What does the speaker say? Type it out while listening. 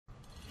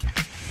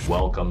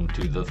Welcome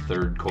to the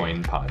Third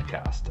Coin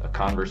Podcast, a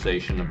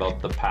conversation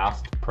about the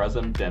past,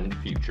 present, and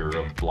future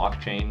of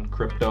blockchain,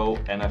 crypto,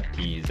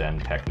 NFTs,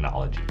 and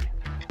technology.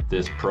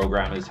 This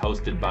program is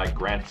hosted by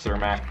Grant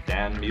Cermak,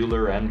 Dan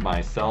Mueller, and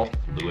myself,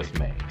 Louis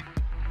May.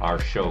 Our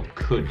show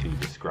could be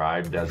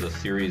described as a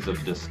series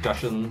of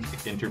discussions,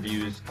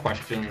 interviews,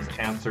 questions,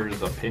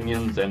 answers,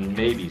 opinions, and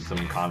maybe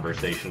some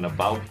conversation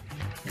about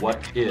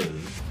what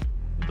is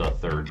the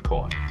third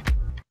coin.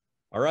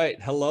 All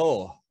right.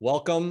 Hello.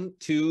 Welcome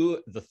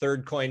to the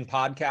Third Coin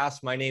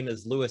Podcast. My name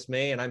is Louis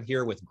May, and I'm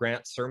here with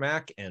Grant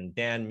Cermak and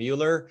Dan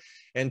Mueller.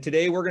 And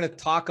today we're going to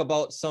talk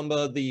about some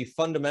of the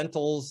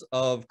fundamentals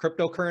of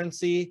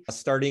cryptocurrency,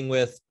 starting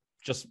with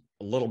just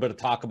a little bit of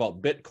talk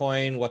about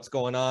Bitcoin, what's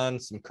going on,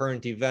 some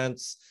current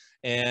events,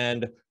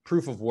 and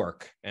proof of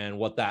work and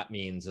what that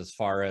means as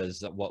far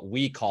as what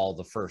we call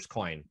the first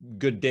coin.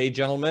 Good day,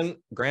 gentlemen.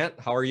 Grant,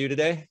 how are you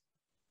today?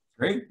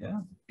 Great. Yeah.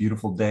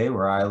 Beautiful day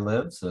where I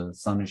live. So the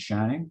sun is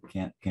shining.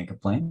 Can't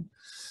complain.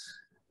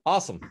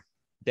 Awesome.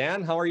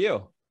 Dan, how are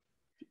you?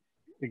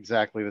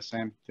 Exactly the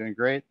same. Doing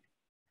great.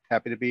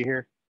 Happy to be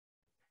here.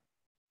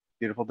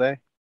 Beautiful day.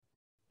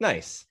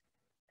 Nice.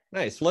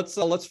 Nice.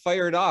 Let's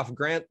fire it off.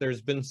 Grant,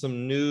 there's been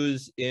some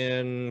news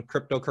in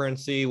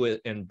cryptocurrency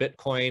in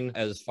Bitcoin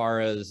as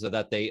far as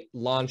that they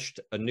launched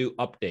a new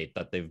update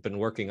that they've been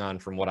working on,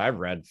 from what I've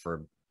read,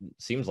 for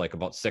seems like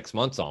about 6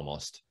 months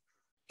almost.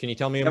 Can you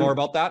tell me more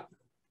about that?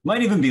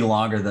 Might even be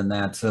longer than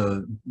that.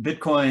 So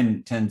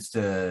Bitcoin tends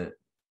to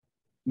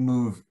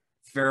move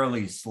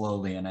fairly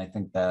slowly, and I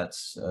think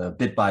that's a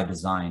bit by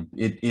design.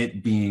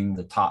 It being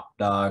the top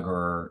dog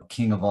or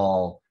king of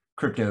all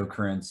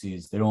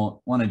cryptocurrencies, they don't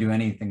want to do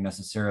anything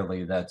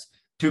necessarily that's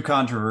too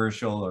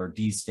controversial or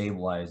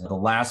destabilizing. The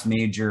last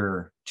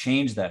major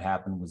change that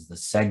happened was the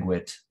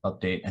segway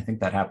update. I think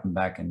that happened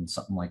back in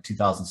something like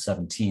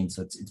 2017.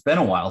 So it's been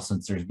a while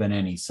since there's been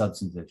any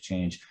substantive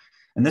change.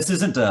 And this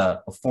isn't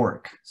a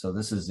fork, so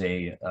this is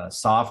a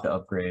soft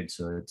upgrade.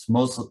 So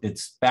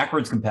it's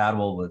backwards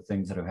compatible with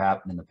things that have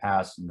happened in the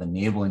past and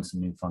enabling some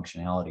new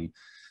functionality.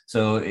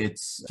 So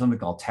it's something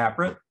called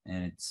Taproot,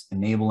 and it's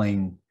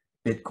enabling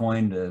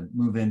Bitcoin to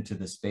move into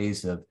the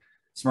space of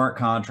smart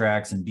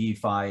contracts and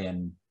DeFi,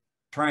 and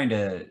trying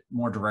to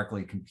more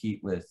directly compete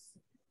with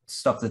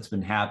stuff that's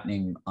been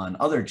happening on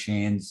other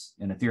chains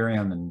in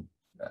Ethereum and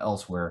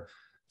elsewhere.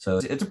 So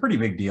it's a pretty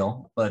big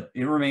deal, but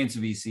it remains to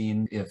be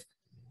seen if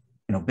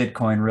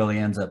Bitcoin really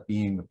ends up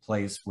being the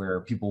place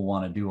where people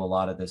want to do a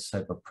lot of this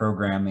type of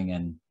programming,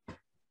 and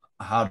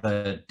how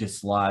to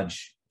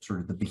dislodge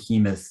sort of the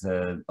behemoth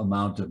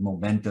amount of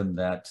momentum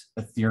that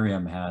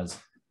Ethereum has.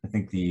 I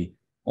think the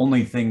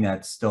only thing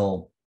that's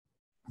still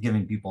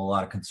giving people a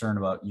lot of concern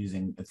about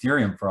using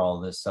Ethereum for all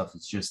of this stuff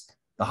is just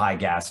the high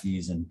gas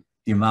fees and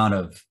the amount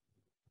of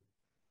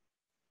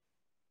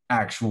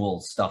actual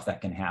stuff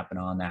that can happen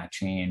on that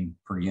chain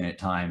per unit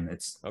time.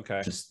 It's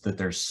just that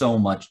there's so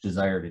much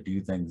desire to do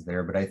things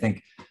there. But I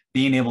think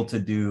being able to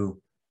do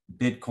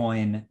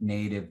Bitcoin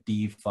native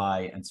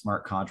DeFi and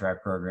smart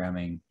contract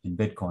programming in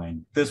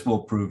Bitcoin, this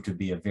will prove to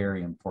be a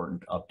very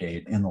important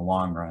update in the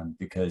long run,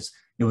 because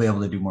you'll be able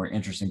to do more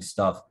interesting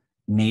stuff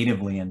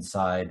natively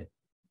inside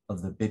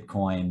of the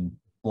Bitcoin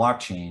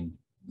blockchain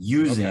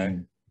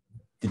using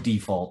the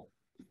default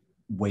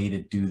way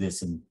to do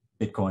this in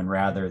Bitcoin,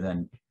 rather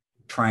than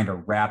trying to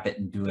wrap it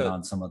and do it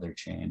on some other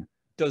chain.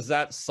 Does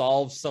that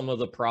solve some of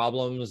the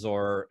problems,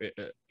 or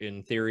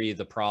in theory,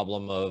 the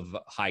problem of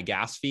high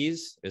gas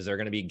fees? Is there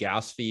going to be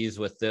gas fees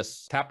with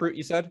this Taproot,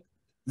 you said?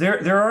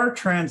 There are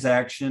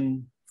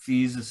transaction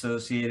fees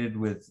associated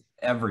with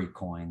every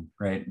coin,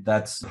 right?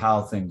 That's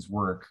how things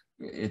work.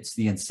 It's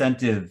the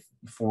incentive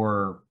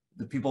for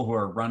the people who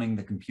are running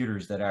the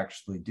computers that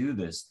actually do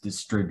this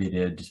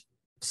distributed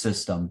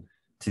system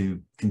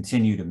to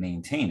continue to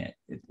maintain it.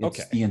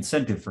 It's the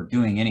incentive for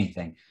doing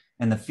anything.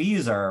 And the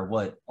fees are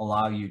what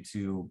allow you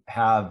to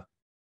have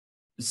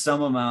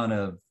some amount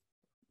of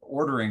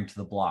ordering to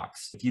the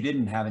blocks. If you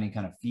didn't have any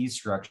kind of fee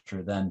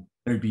structure, then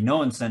there'd be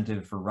no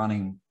incentive for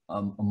running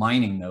a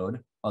mining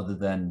node other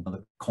than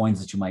the coins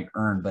that you might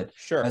earn. But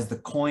as the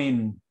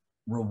coin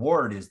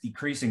reward is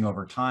decreasing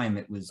over time,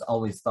 it was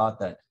always thought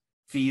that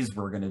fees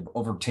were going to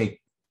overtake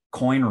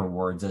coin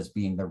rewards as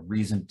being the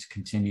reason to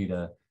continue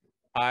to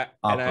I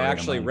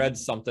actually read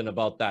something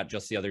about that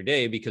just the other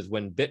day, because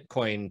when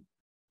Bitcoin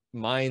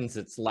mines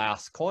its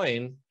last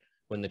coin,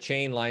 when the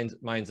chain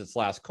mines its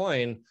last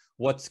coin,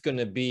 what's going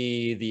to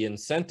be the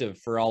incentive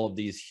for all of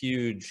these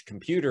huge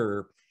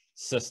computer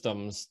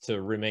systems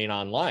to remain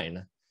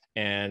online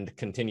and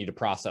continue to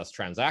process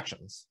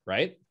transactions,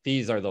 right?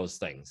 These are those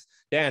things.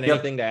 Dan,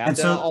 anything to add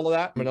to all of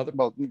that?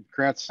 Well,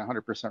 Grant's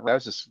 100% right. I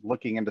was just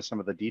looking into some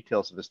of the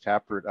details of this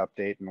Taproot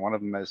update, and one of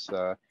them is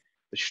the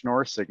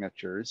Schnorr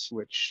signatures,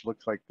 which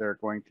looks like they're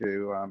going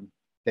to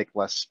take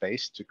less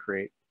space to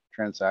create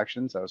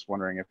transactions. I was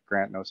wondering if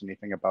Grant knows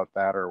anything about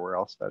that, or where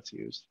else that's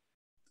used.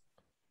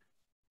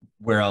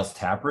 Where else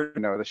Taproot?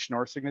 No, the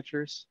Schnorr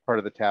signatures, part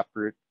of the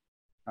Taproot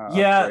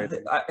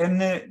upgrade?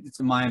 It's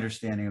my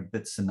understanding a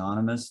bit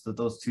synonymous that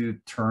those two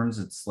terms.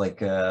 It's like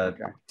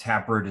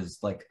Taproot is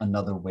like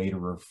another way to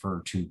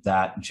refer to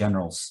that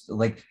general,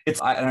 like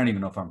I don't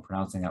even know if I'm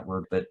pronouncing that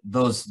word, but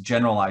those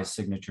generalized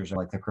signatures are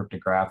like the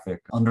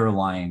cryptographic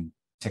underlying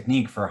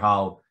technique for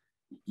how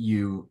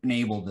you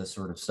enable this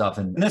sort of stuff.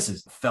 And this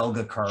is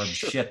Felga card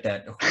shit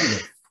that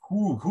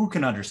who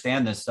can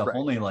understand this stuff? Right.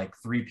 Only like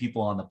 3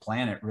 people on the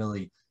planet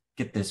really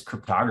get this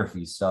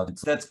cryptography stuff.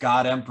 That's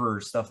God Emperor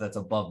stuff that's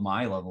above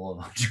my level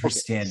of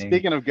understanding.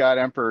 Speaking of God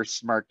Emperor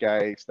smart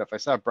guy stuff, I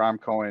saw Bram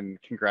Cohen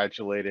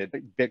congratulated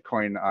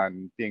Bitcoin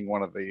on being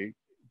one of the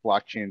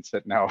blockchains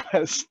that now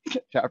has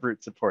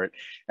Taproot support.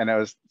 And I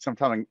was some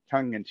tongue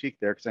in cheek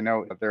there because I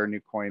know their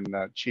new coin,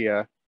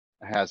 Chia,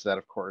 has that,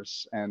 of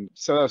course. And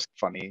so that was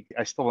funny.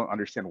 I still don't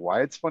understand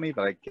why it's funny,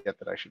 but I get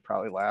that I should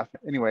probably laugh.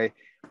 Anyway,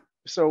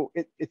 so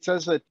it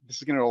says that this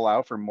is going to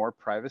allow for more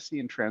privacy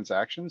in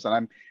transactions. And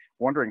I'm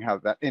wondering how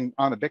that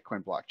on the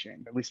Bitcoin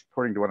blockchain, at least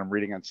according to what I'm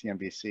reading on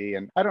CNBC.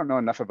 And I don't know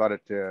enough about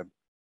it to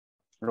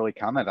really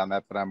comment on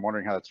that, but I'm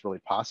wondering how that's really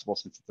possible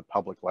since it's a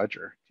public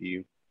ledger. Do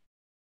you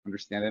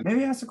understand it?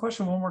 Maybe ask the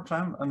question one more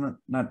time. I'm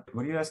not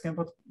what are you asking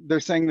about? They're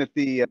saying that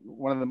the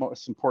one of the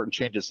most important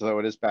changes, though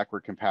it is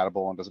backward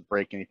compatible and doesn't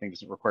break anything,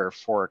 doesn't require a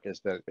fork, is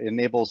that it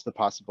enables the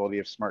possibility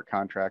of smart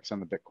contracts on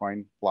the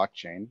Bitcoin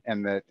blockchain,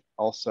 and that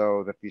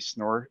also that these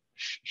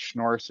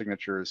Schnorr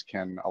signatures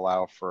can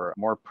allow for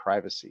more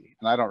privacy.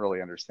 And I don't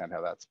really understand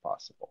how that's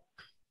possible.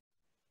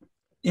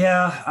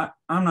 Yeah,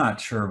 I'm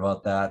not sure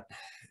about that.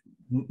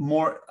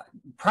 More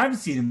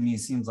privacy to me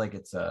seems like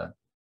it's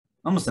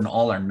almost an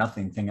all or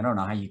nothing thing. I don't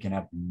know how you can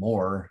have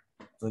more.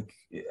 Like,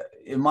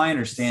 in my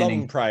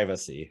understanding, some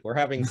privacy. We're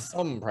having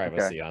some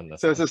privacy on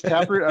this. So it says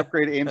Taproot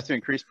upgrade aims to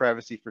increase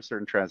privacy for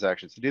certain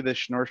transactions. To do this,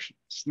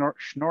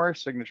 Schnorr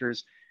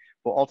signatures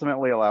will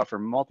ultimately allow for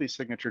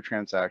multi-signature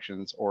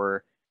transactions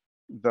or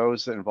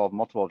those that involve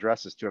multiple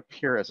addresses to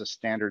appear as a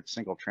standard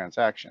single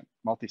transaction.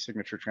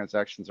 Multi-signature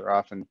transactions are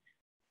often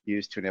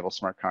used to enable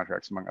smart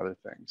contracts, among other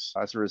things.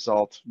 As a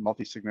result,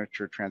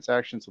 multi-signature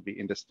transactions will be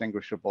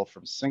indistinguishable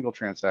from single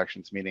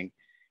transactions, meaning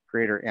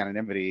greater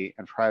anonymity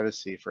and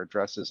privacy for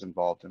addresses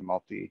involved in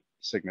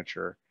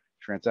multi-signature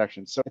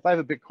transactions. So if I have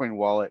a Bitcoin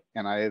wallet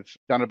and I've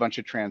done a bunch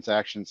of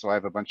transactions, so I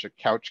have a bunch of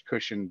couch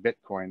cushion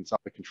Bitcoins on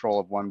the control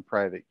of one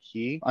private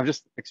key, I'm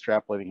just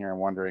extrapolating here and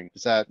wondering,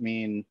 does that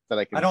mean that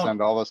I can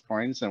send all those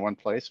coins in one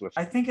place?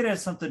 I think it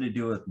has something to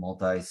do with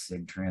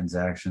multi-sig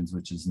transactions,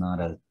 which is not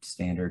a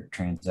standard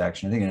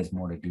transaction. I think it has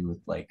more to do with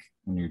like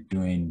when you're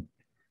doing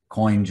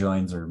coin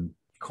joins or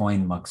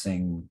coin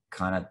muxing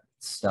kind of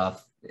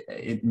stuff,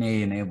 it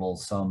may enable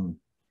some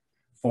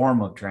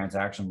form of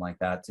transaction like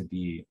that to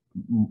be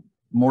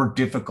more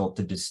difficult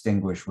to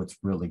distinguish what's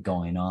really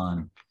going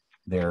on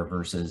there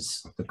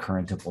versus the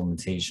current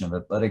implementation of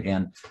it. But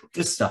again,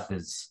 this stuff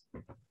is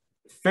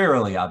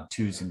fairly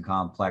obtuse and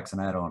complex,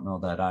 and I don't know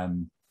that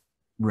I'm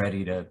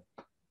ready to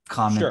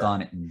comment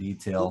on it in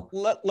detail.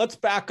 Let's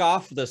back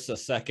off this a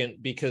second,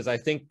 because I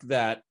think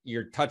that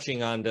you're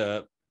touching on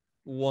to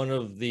one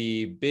of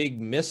the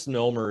big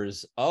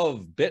misnomers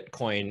of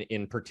Bitcoin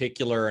in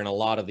particular, and a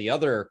lot of the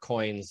other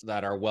coins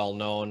that are well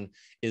known,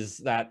 is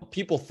that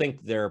people think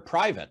they're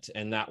private,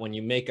 and that when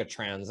you make a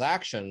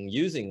transaction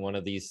using one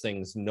of these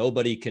things,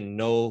 nobody can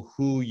know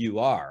who you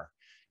are.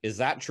 Is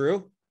that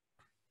true?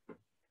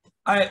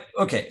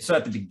 Okay, so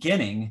at the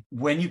beginning,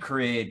 when you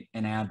create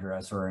an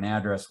address or an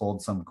address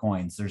holds some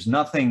coins, there's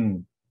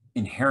nothing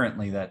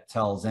inherently that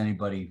tells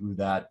anybody who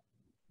that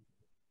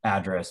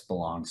address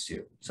belongs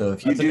to. So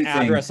if you do an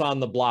address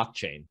on the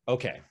blockchain,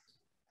 okay.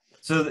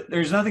 So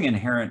there's nothing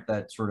inherent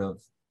that sort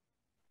of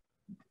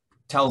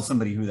tells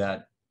somebody who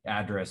that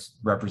address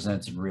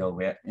represents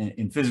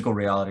in physical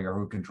reality, or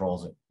who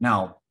controls it.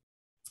 Now,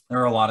 there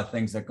are a lot of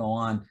things that go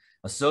on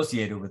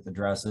associated with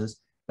addresses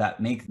that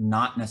make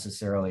not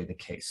necessarily the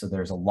case. So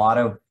there's a lot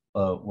of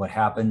what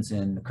happens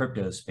in the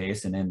crypto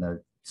space and in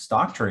the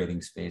stock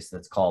trading space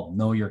that's called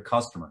know your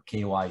customer,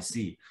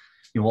 KYC.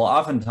 You will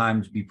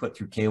oftentimes be put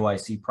through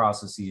KYC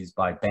processes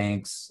by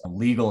banks,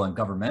 legal and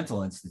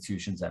governmental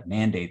institutions that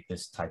mandate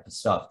this type of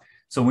stuff.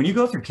 So when you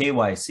go through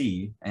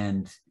KYC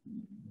and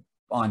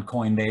on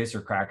Coinbase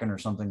or Kraken or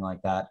something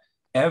like that,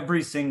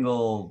 every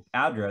single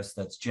address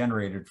that's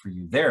generated for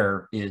you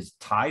there is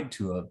tied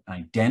to an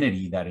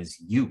identity that is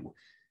you.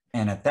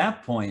 And at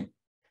that point,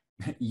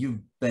 you've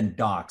been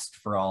doxxed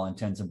for all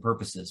intents and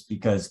purposes,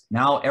 because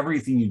now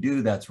everything you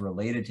do that's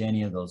related to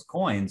any of those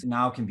coins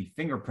now can be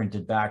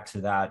fingerprinted back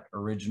to that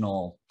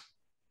original,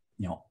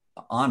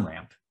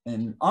 on-ramp.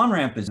 And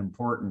on-ramp is an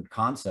important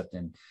concept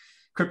in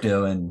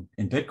crypto and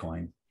in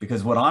Bitcoin,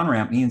 because what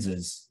on-ramp means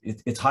is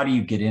it's how do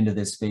you get into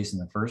this space in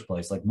the first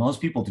place? Like,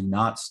 most people do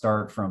not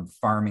start from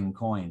farming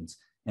coins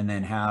and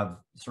then have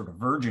sort of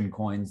virgin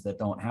coins that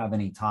don't have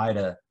any tie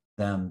to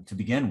them to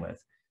begin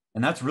with.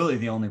 And that's really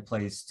the only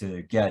place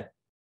to get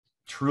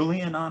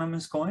truly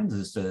anonymous coins,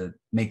 is to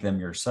make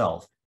them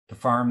yourself, to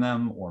farm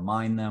them or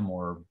mine them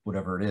or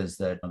whatever it is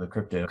that the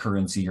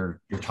cryptocurrency you're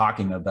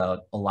talking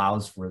about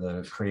allows for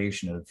the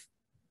creation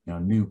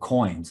of new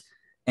coins.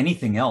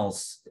 anything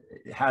else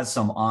has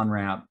some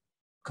on-ramp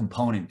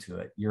component to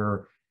it.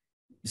 You're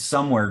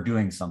somewhere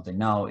doing something.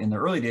 Now, in the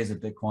early days of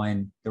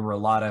Bitcoin, there were a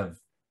lot of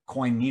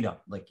coin meetup.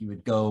 Like you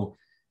would go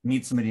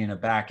meet somebody in a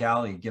back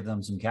alley, give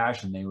them some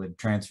cash, and they would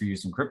transfer you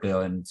some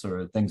crypto, and sort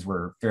of things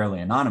were fairly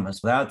anonymous.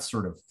 But that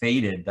sort of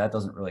faded. That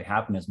doesn't really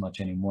happen as much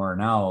anymore.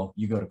 Now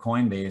you go to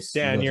Coinbase.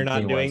 Dan, you're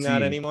not doing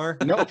that anymore?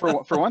 No,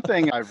 for one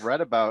thing, I've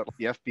read about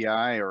the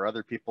FBI or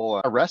other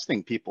people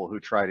arresting people who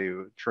try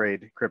to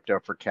trade crypto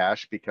for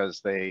cash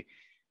because they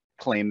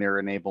claim they're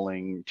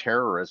enabling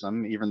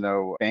terrorism, even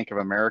though Bank of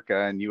America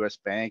and US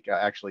Bank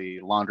actually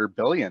launder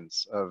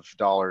billions of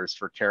dollars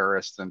for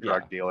terrorists and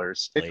drug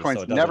dealers.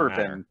 Bitcoin's never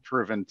been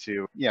proven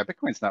to,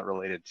 Bitcoin's not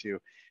related to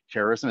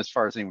terrorism as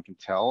far as anyone can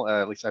tell.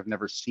 At least I've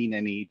never seen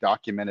any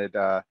documented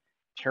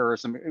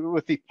terrorism,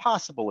 with the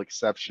possible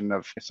exception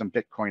of some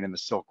Bitcoin in the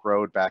Silk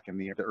Road back in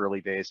the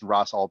early days.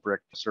 Ross Ulbricht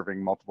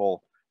serving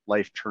multiple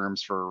life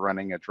terms for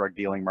running a drug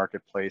dealing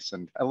marketplace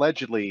and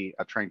allegedly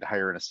trying to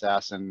hire an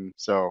assassin.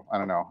 So I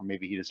don't know,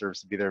 maybe he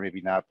deserves to be there,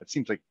 maybe not, but it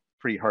seems like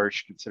pretty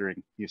harsh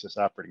considering he was just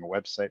operating a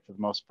website for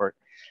the most part.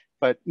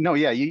 But no,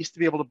 you used to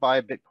be able to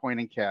buy Bitcoin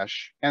in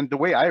cash. And the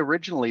way I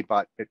originally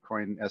bought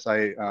Bitcoin, as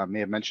I may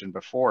have mentioned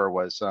before,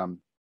 was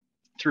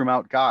through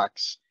Mt.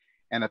 Gox.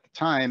 And at the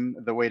time,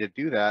 the way to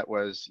do that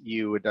was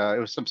you would, it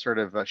was some sort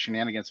of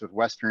shenanigans with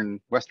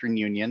Western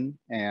Union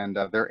and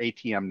their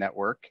ATM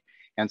network,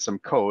 and some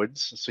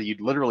codes. So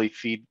you'd literally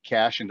feed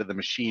cash into the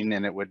machine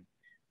and it would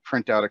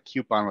print out a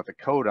coupon with a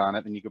code on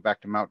it. And you go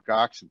back to Mt.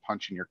 Gox and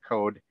punch in your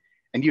code,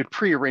 and you'd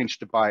pre-arrange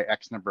to buy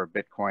X number of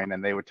Bitcoin,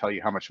 and they would tell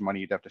you how much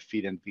money you'd have to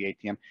feed into the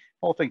ATM.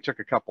 The whole thing took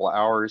a couple of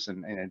hours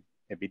and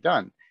it'd be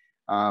done.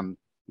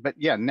 But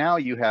yeah, now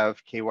you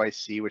have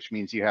KYC, which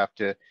means you have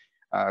to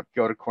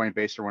go to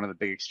Coinbase or one of the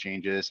big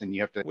exchanges, and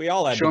you have to we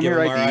all had to give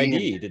them our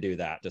ID to do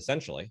that,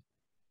 essentially.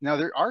 Now,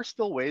 there are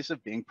still ways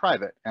of being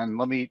private. And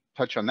let me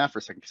touch on that for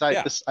a second,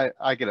 because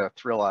I get a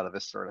thrill out of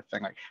this sort of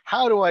thing. Like,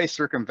 how do I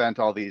circumvent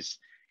all these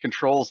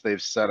controls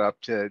they've set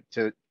up to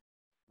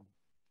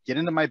get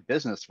into my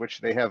business, which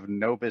they have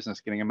no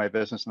business getting in my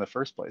business in the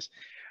first place?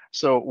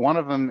 So one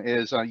of them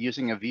is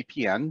using a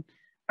VPN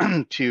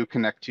to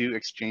connect to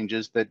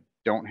exchanges that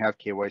don't have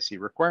KYC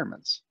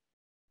requirements.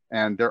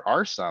 And there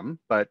are some,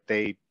 but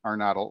they are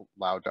not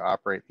allowed to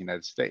operate in the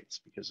United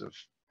States because of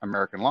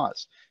American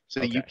laws.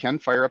 So you can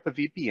fire up a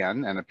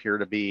VPN and appear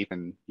to be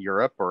in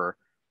Europe or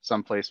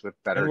someplace with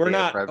better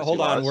data privacy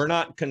laws. We're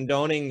not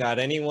condoning that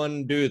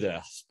anyone do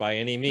this by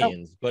any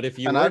means, but if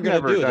you were I've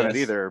going to do done this,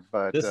 it either,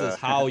 but this is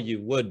how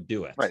you would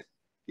do it. Right.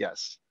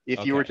 Yes.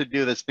 If you were to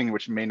do this thing,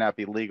 which may not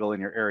be legal in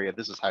your area,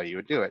 this is how you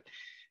would do it.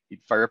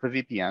 You'd fire up a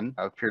VPN,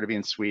 appear to be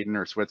in Sweden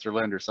or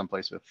Switzerland or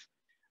someplace with,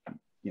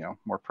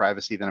 more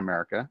privacy than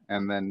America.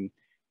 And then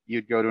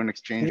you'd go to an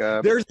exchange.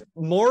 There's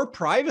more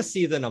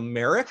privacy than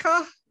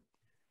America?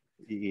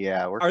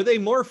 Yeah. Are they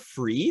more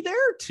free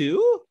there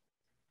too?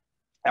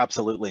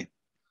 Absolutely.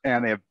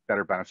 And they have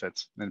better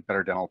benefits and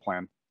better dental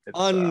plan. It's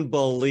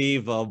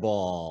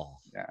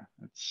unbelievable.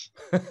 It's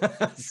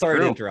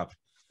sorry to interrupt.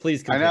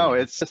 Please continue. I know,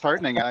 it's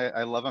disheartening.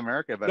 I love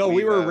America, but no,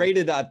 we were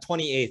rated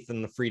 28th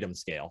in the freedom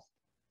scale.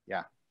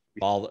 Yeah.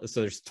 So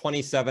there's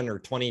 27 or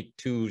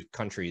 22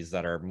 countries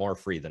that are more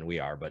free than we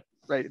are, but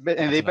and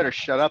they better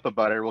shut up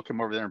about it. We'll come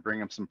over there and bring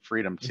them some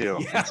freedom too.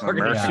 We're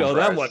going to show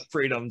them what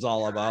freedom's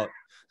all about.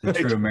 The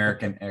true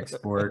American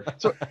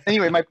export. So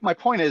anyway, my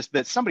point is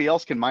that somebody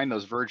else can mine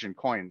those virgin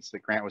coins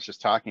that Grant was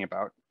just talking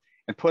about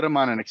and put them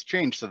on an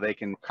exchange so they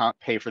can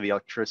pay for the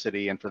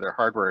electricity and for their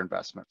hardware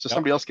investment. So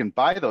somebody else can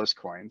buy those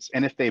coins.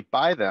 And if they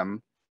buy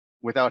them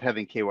without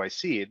having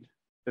KYC'd,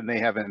 then they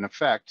have in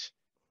effect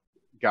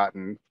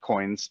gotten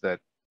coins that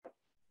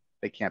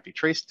they can't be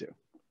traced to,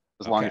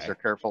 as long as they're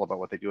careful about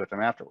what they do with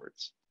them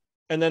afterwards.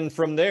 And then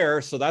from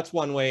there, so that's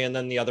one way. And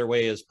then the other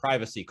way is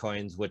privacy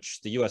coins,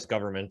 which the US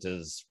government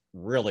is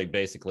really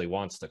basically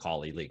wants to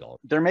call illegal.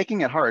 They're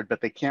making it hard,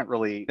 but they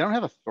don't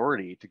have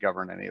authority to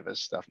govern any of this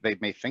stuff. They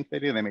may think they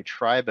do, they may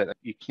try, but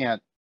they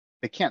can't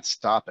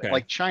stop it.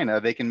 Like China,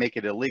 they can make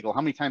it illegal.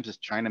 How many times has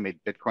China made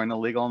Bitcoin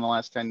illegal in the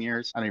last 10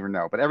 years? I don't even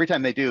know. But every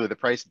time they do, the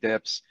price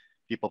dips,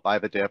 people buy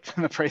the dip,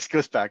 and the price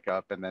goes back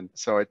up. And then,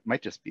 so it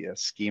might just be a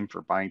scheme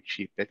for buying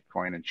cheap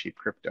Bitcoin and cheap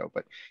crypto.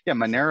 But yeah,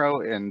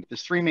 Monero, and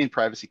there's three main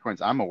privacy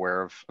coins I'm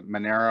aware of: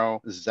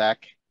 Monero, ZEC,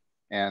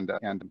 and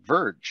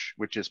Verge,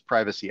 which is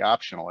privacy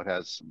optional. It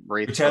has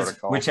Wraith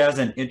protocol, which has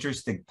an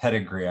interesting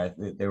pedigree.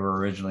 They were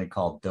originally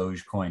called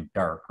Dogecoin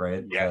Dark,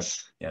 right?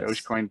 Yes.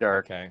 Dogecoin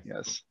Dark. Okay.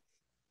 Yes.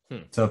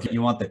 So if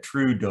you want the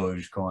true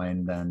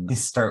Dogecoin, then you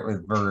start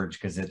with Verge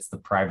because it's the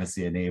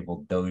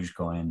privacy-enabled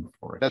Dogecoin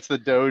for it. That's the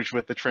Doge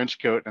with the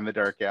trench coat and the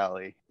dark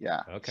alley.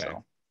 Yeah. Okay.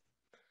 So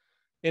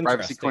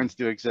privacy coins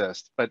do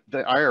exist, but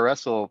the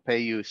IRS will pay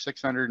you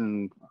 $600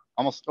 and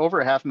almost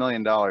over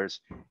 $500,000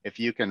 if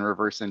you can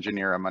reverse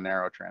engineer a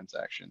Monero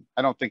transaction.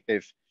 I don't think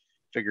they've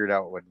figured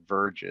out what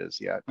Verge is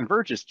yet. And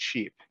Verge is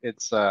cheap.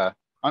 It's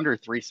under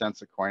 3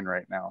 cents a coin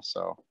right now.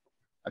 So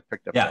I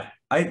picked up. Yeah,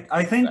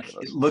 I think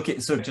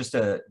so just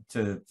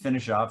to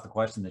finish off the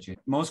question that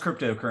most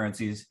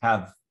cryptocurrencies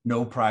have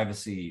no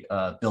privacy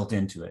built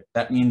into it.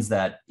 That means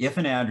that if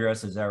an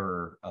address is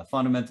ever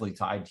fundamentally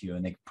tied to you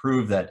and they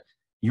prove that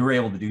you were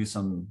able to do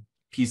some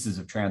pieces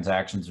of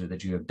transactions or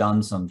that you have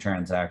done some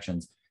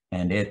transactions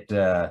and it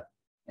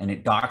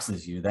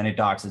doxes you, then it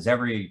doxes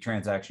every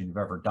transaction you've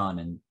ever done.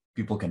 And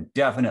people can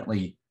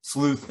definitely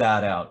sleuth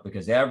that out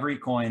because every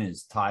coin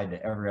is tied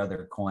to every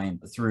other coin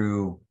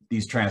through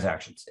these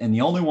transactions. And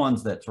the only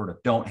ones that sort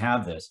of don't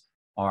have this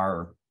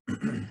are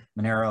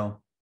Monero,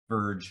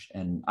 Verge,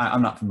 and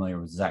I'm not familiar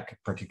with Zec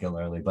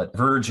particularly, but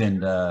Verge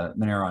and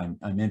Monero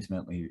I'm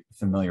intimately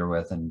familiar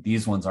with, and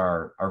these ones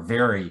are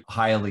very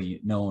highly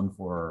known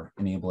for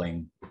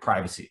enabling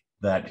privacy.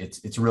 That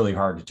it's really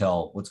hard to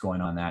tell what's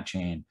going on that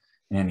chain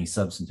in any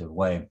substantive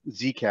way.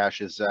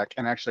 Zcash is Zec,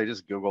 and actually I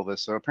just Googled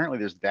this. So apparently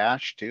there's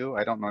Dash too.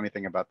 I don't know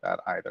anything about that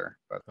either.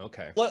 But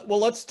okay, well,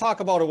 let's talk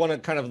about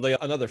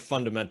another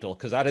fundamental,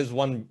 because that is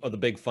one of the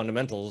big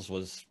fundamentals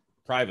was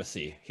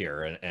privacy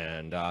here,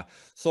 and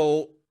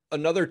so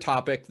another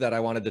topic that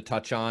I wanted to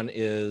touch on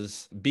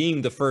is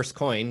being the first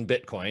coin,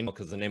 Bitcoin,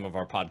 because the name of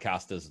our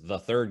podcast is The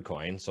Third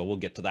Coin. So we'll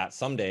get to that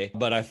someday.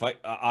 But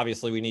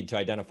obviously we need to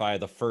identify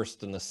the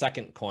first and the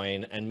second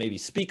coin and maybe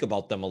speak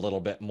about them a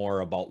little bit more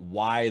about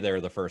why they're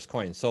the first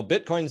coin. So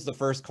Bitcoin's the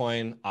first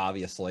coin,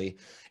 obviously,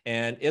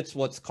 and it's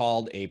what's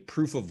called a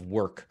proof of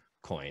work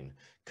coin.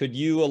 Could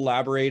you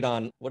elaborate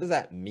on what does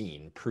that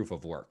mean, proof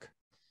of work?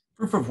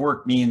 Proof of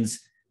work means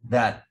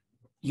that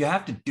you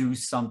have to do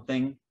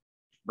something,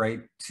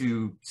 right,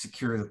 to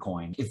secure the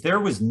coin. If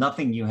there was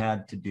nothing you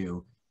had to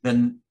do,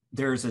 then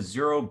there's a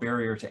zero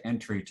barrier to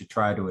entry to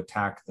try to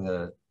attack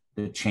the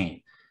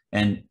chain.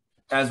 And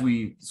as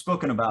we've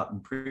spoken about in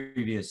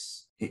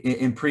previous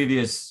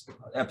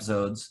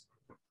episodes,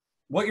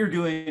 what you're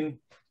doing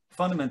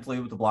fundamentally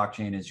with the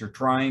blockchain is you're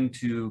trying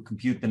to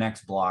compute the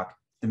next block,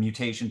 the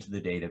mutation to the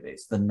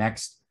database, the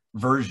next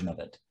version of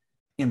it.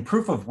 In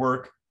proof of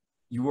work,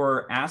 you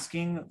are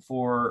asking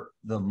for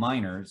the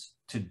miners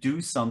to do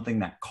something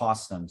that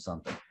costs them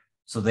something.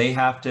 So they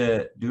have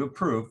to do a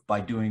proof by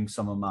doing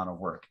some amount of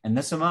work. And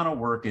this amount of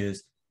work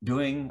is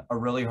doing a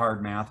really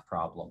hard math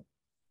problem.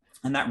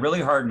 And that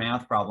really hard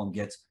math problem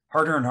gets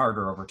harder and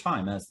harder over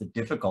time as the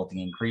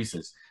difficulty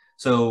increases.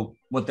 So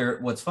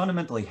what's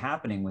fundamentally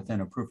happening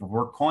within a proof of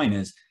work coin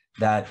is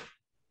that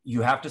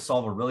you have to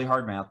solve a really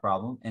hard math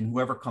problem, and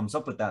whoever comes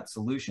up with that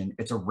solution,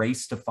 it's a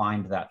race to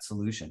find that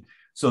solution.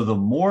 So the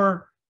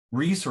more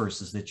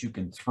resources that you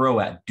can throw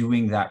at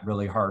doing that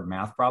really hard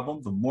math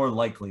problem, the more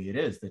likely it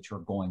is that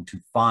you're going to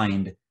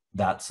find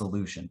that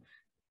solution.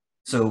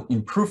 So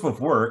in proof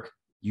of work,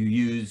 you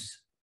use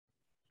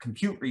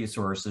compute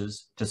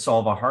resources to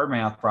solve a hard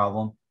math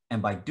problem. And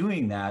by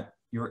doing that,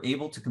 you're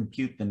able to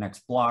compute the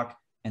next block,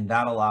 and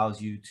that allows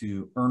you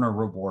to earn a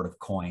reward of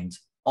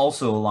coins,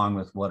 also along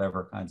with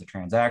whatever kinds of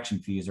transaction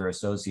fees are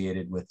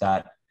associated with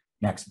that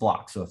next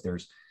block. So if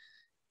there's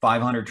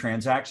 500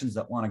 transactions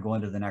that want to go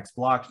into the next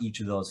block,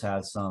 each of those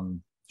has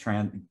some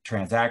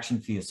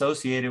transaction fee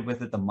associated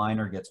with it. The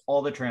miner gets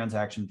all the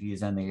transaction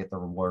fees and they get the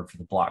reward for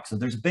the block. So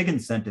there's a big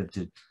incentive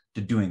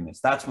to doing this.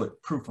 That's what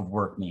proof of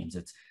work means.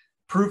 It's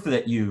proof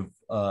that you've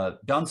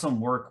done some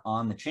work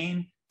on the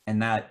chain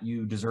and that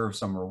you deserve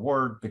some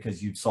reward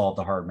because you've solved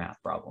a hard math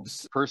problem.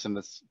 the person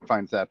that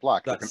finds that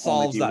block, there can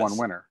only be one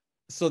winner.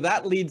 So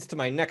that leads to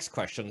my next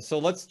question. So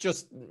let's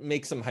just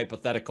make some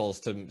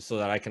hypotheticals so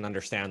that I can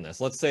understand this.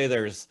 Let's say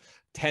there's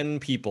 10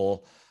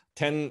 people,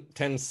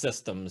 10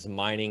 systems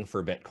mining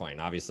for Bitcoin.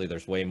 Obviously,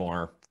 there's way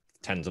more,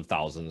 tens of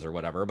thousands or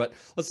whatever, but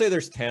let's say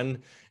there's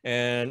 10,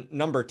 and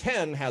number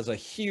 10 has a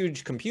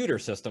huge computer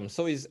system.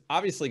 So he's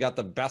obviously got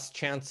the best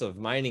chance of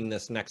mining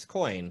this next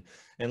coin.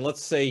 And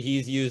let's say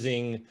he's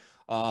using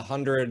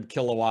 100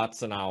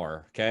 kilowatts an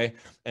hour, okay?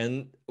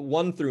 And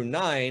 1 through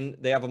 9,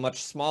 they have a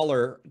much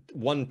smaller,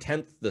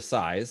 1/10 the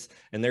size,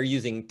 and they're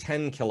using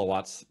 10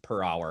 kilowatts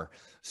per hour.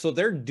 So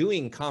they're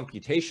doing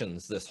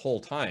computations this whole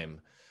time.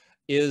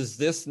 Is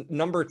this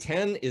number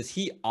 10, is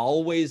he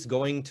always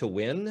going to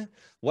win?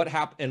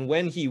 And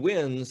when he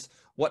wins,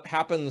 what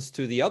happens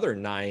to the other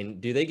 9?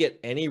 Do they get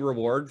any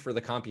reward for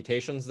the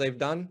computations they've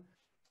done?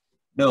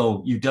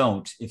 No, you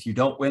don't. If you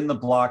don't win the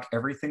block,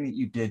 everything that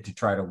you did to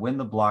try to win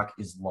the block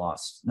is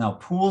lost. Now,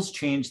 pools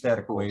change that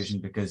equation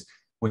because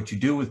what you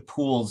do with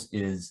pools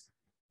is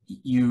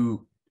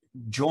you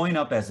join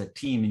up as a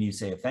team and you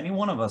say, if any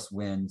one of us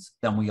wins,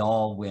 then we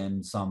all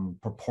win some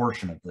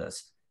proportion of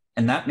this.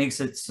 And that makes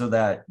it so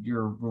that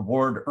your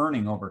reward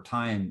earning over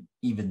time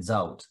evens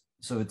out.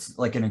 So it's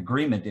like an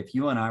agreement. If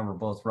you and I were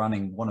both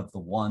running one of the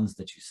ones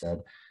that you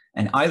said,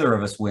 and either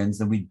of us wins,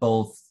 then we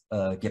both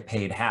get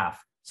paid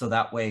half. So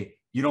that way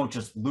you don't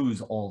just lose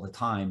all the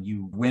time.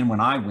 You win when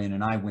I win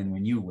and I win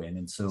when you win.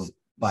 And so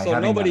by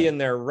having nobody in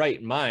their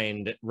right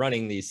mind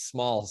running these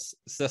small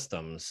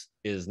systems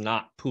is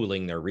not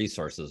pooling their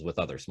resources with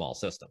other small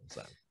systems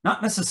then.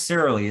 Not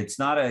necessarily. It's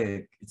not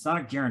a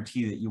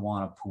guarantee that you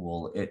want to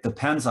pool. It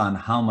depends on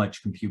how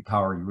much compute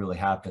power you really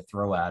have to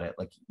throw at it.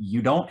 Like,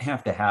 you don't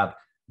have to have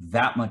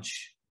that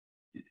much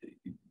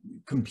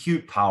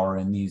compute power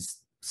in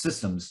these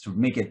systems to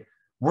make it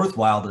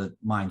worthwhile to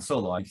mine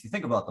solo. If you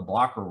think about the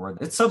block reward,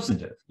 it's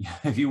substantive.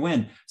 If you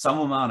win some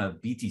amount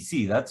of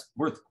BTC, that's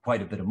worth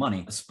quite a bit of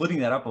money. Splitting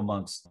that up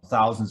amongst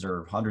thousands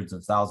or hundreds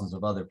of thousands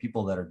of other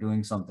people that are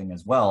doing something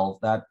as well,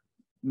 that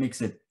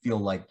makes it feel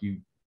like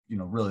you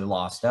really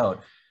lost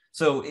out.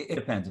 So it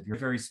depends. If you're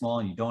very small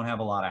and you don't have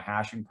a lot of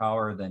hashing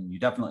power, then you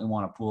definitely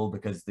want to pool,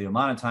 because the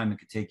amount of time it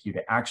could take you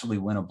to actually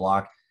win a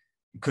block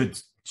could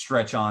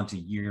stretch on to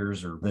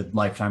years or the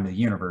lifetime of the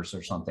universe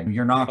or something.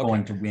 You're not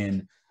going to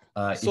win.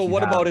 So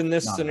what about in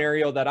this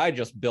scenario that I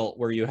just built,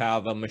 where you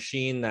have a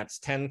machine that's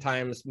 10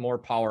 times more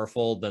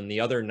powerful than the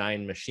other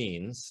 9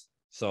 machines?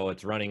 So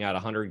it's running at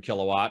 100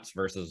 kilowatts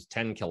versus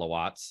 10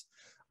 kilowatts.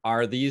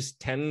 Are these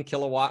 10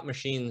 kilowatt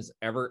machines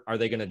are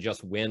they going to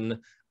just win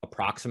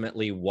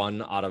approximately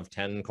 1 out of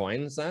 10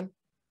 coins then?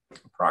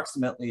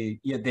 Approximately,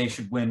 yeah, they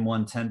should win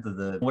 1/10 of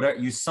the, whatever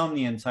you sum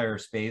the entire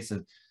space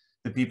of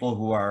the people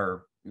who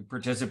are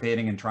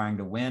participating and trying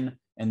to win,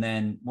 and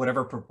then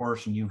whatever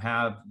proportion you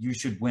have, you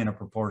should win a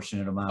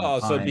proportionate amount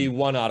of time. So it'd be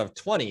 1 out of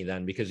 20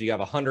 then, because you have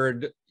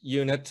 100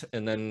 unit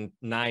and then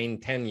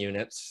 10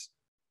 units.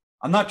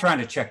 I'm not trying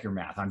to check your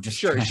math. I'm just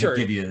trying to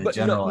give you the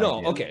general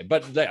idea. Okay,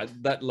 but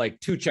that like,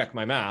 to check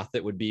my math,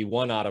 it would be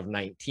 1 out of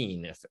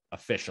 19 if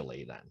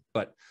officially then.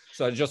 But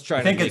so I just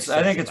trying I think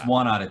it's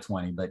 1 out of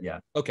 20, but yeah.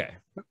 Okay.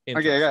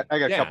 Okay, I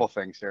got a couple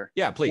things here.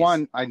 Yeah, please.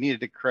 One, I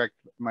needed to correct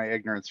my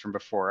ignorance from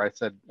before. I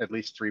said at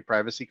least 3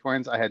 privacy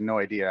coins. I had no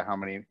idea how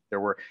many there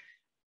were.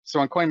 So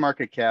on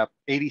CoinMarketCap,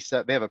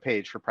 87, they have a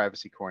page for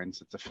privacy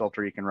coins. It's a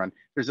filter you can run.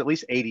 There's at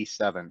least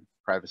 87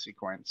 privacy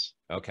coins.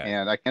 Okay.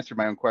 And I answered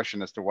my own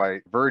question as to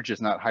why Verge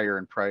is not higher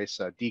in price.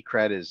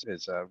 Decred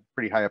is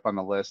pretty high up on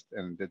the list,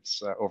 and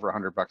it's over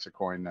 $100 a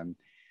coin. And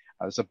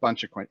there's a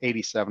bunch of coins,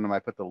 87 of them. I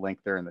put the link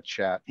there in the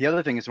chat. The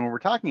other thing is, when we're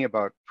talking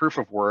about proof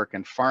of work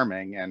and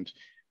farming, and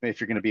if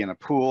you're going to be in a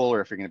pool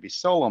or if you're going to be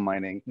solo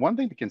mining, one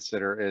thing to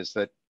consider is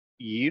that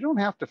you don't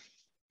have to,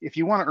 if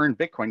you want to earn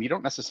Bitcoin, you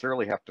don't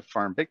necessarily have to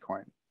farm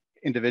Bitcoin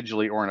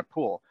individually or in a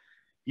pool.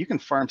 You can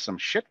farm some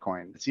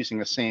shitcoin that's using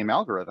the same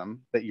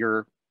algorithm that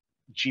your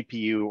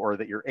GPU or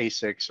that your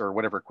ASICs or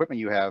whatever equipment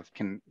you have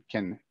can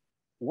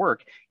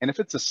work. And if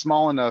it's a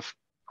small enough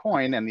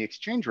coin and the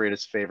exchange rate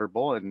is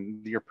favorable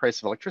and your price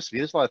of electricity,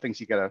 there's a lot of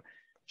things you got to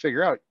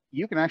figure out.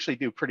 You can actually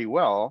do pretty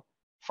well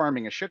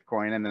farming a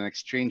shitcoin and then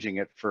exchanging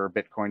it for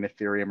Bitcoin,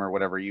 Ethereum, or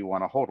whatever you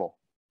want to hodl.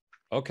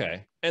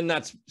 Okay. And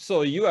that's,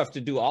 so you have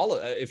to do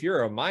if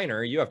you're a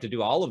miner, you have to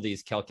do all of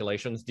these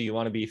calculations. Do you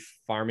want to be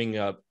farming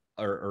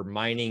or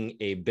mining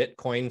a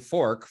Bitcoin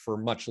fork for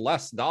much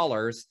less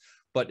dollars,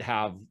 but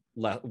have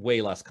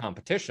way less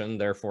competition?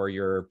 Therefore,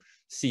 your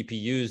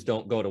CPUs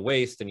don't go to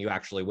waste and you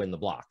actually win the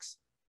blocks.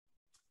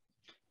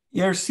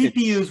 Your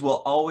CPUs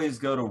will always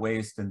go to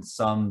waste in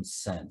some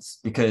sense,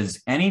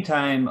 because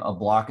anytime a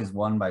block is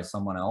won by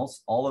someone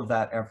else, all of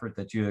that effort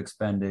that you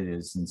expended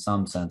is in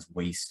some sense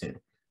wasted.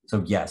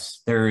 So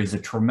yes, there is a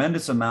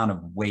tremendous amount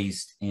of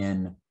waste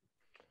in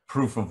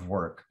proof of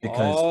work,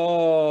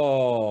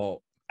 because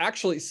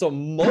actually, so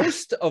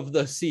most of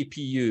the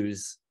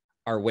CPUs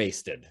are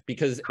wasted,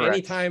 because Correct.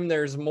 anytime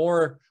there's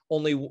more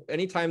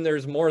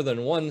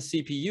than one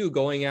CPU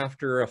going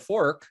after a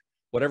fork,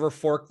 whatever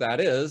fork that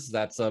is,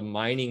 that's a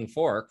mining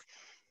fork,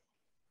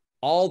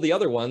 all the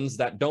other ones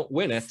that don't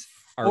win it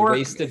are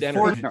wasted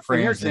energy. In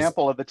your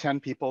example of the 10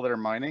 people that are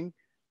mining,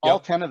 all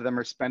 10 of them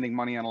are spending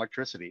money on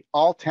electricity.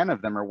 All 10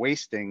 of them are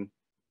wasting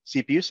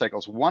CPU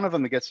cycles. One of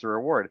them gets the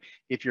reward.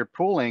 If you're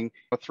pooling,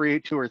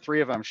 2 or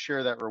 3 of them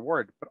share that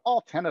reward, but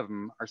all 10 of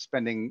them are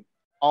spending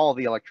all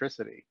the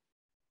electricity.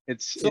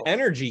 So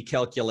energy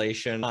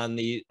calculation on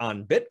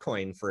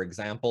Bitcoin, for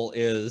example,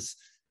 is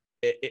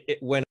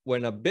when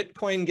a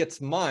Bitcoin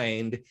gets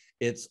mined,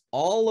 it's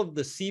all of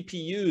the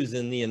CPUs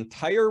in the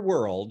entire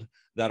world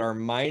that are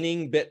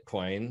mining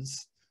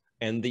Bitcoins,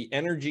 and the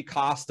energy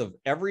cost of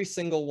every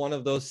single one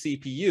of those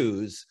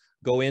CPUs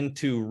go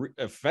into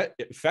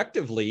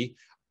effectively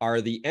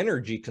are the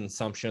energy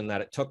consumption that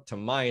it took to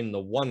mine the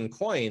one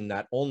coin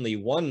that only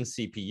one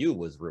CPU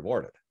was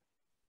rewarded.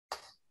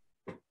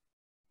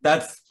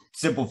 That's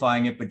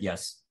simplifying it, but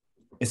yes,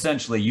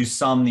 essentially you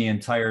sum the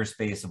entire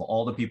space of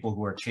all the people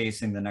who are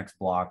chasing the next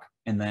block,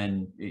 and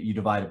then you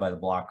divide it by the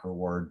block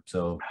reward.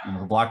 So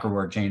the block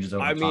reward changes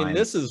over time. I mean,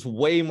 this is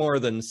way more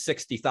than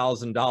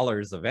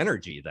 $60,000 of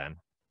energy then,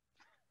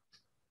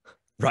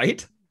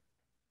 right?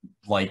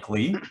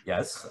 Likely,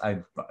 yes. I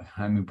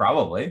mean,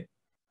 probably.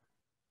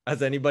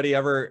 Has anybody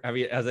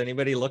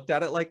looked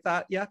at it like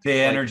that yet? The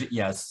energy,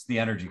 yes, the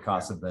energy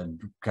costs have been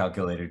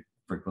calculated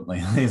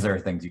frequently. These are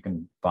things you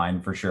can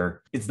find for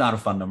sure. It's not a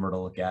fun number to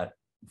look at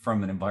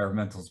from an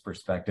environmentalist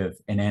perspective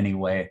in any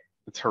way.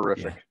 It's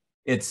horrific.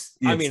 Yeah. It's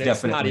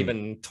not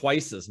even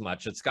twice as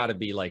much. It's got to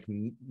be like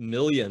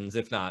millions,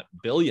 if not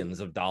billions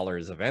of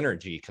dollars of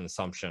energy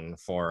consumption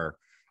for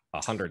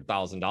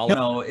 $100,000.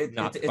 No, it's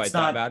not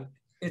that bad.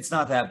 It's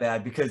not that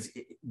bad, because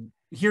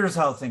here's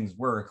how things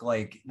work.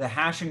 Like, the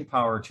hashing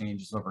power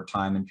changes over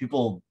time, and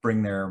people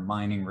bring their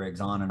mining rigs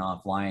on and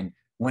offline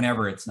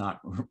whenever it's not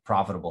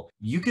profitable.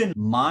 You can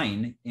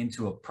mine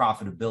into a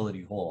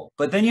profitability hole,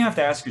 but then you have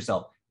to ask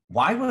yourself,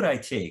 why would I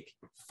take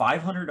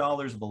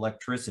 $500 of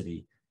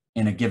electricity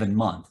in a given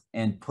month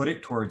and put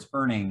it towards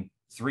earning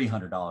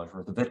 $300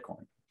 worth of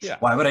Bitcoin? Yeah.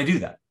 Why would I do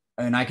that?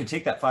 And I could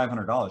take that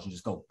 $500 and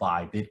just go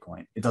buy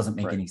Bitcoin. It doesn't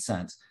make any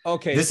sense.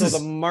 Okay, so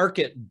the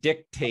market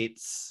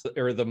dictates,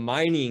 or the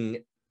mining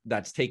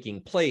that's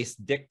taking place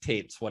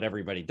dictates what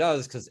everybody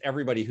does, because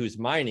everybody who's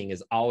mining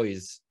is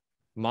always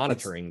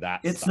monitoring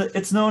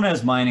it's known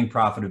as mining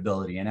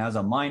profitability. And as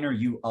a miner,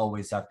 you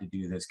always have to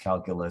do this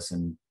calculus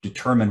and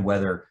determine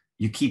whether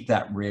you keep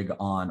that rig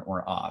on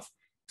or off.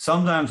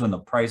 Sometimes when the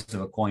price of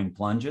a coin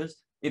plunges,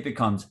 it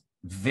becomes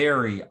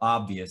very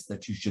obvious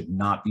that you should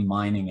not be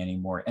mining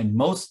anymore. And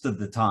most of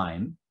the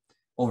time,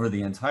 over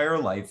the entire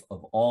life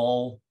of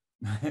all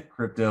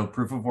crypto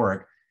proof of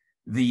work,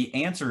 the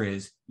answer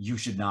is you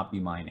should not be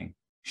mining.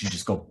 You should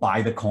just go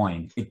buy the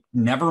coin. It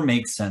never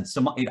makes sense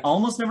to it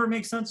almost never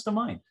makes sense to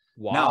mine.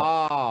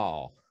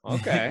 Wow. Now,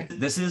 okay.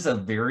 This is a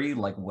very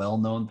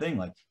well-known thing.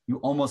 Like, you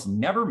almost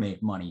never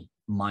make money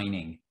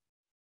mining.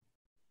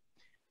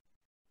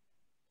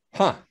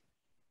 Huh.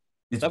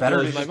 It's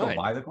better to just go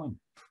buy the coin.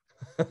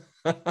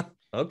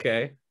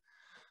 Okay.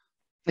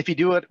 If you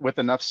do it with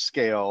enough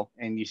scale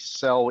and you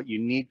sell what you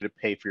need to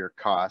pay for your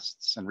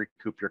costs and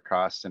recoup your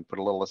costs and put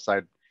a little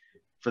aside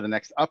for the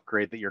next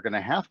upgrade that you're going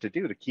to have to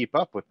do to keep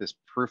up with this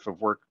proof of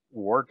work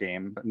war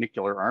game,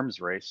 nuclear arms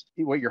race,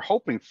 what you're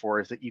hoping for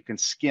is that you can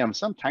skim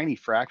some tiny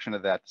fraction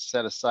of that to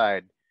set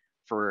aside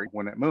for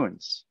when it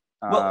moons.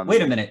 Well,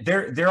 wait a minute.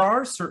 There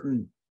are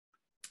certain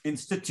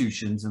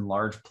institutions and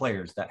large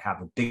players that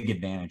have a big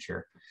advantage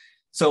here.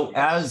 So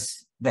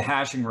as the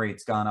hashing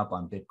rate's gone up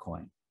on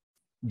Bitcoin,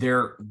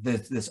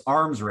 this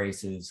arms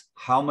race is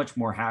how much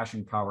more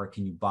hashing power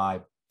can you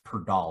buy per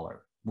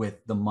dollar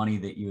with the money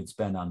that you would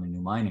spend on the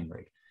new mining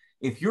rig.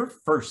 If you're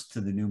first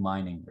to the new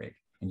mining rig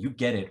and you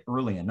get it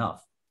early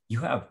enough, you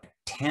have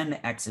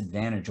 10x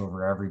advantage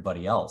over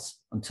everybody else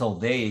until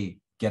they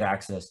get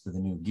access to the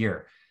new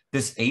gear.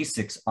 This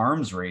ASICs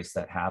arms race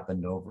that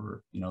happened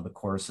over, the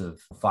course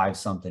of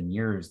 5-something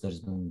years that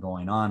has been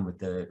going on with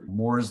the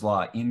Moore's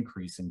law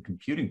increase in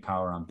computing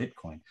power on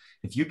Bitcoin.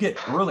 If you get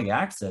early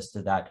access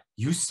to that,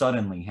 you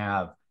suddenly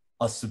have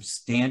a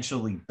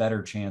substantially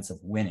better chance of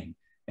winning.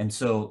 And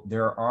so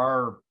there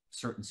are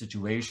certain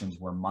situations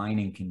where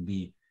mining can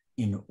be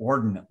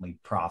inordinately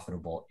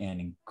profitable and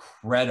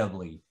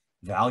incredibly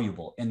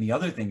valuable. And the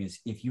other thing is,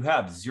 if you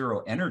have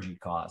zero energy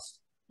costs,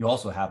 you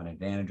also have an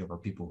advantage over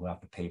people who have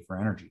to pay for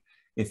energy.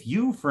 If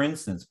you, for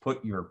instance,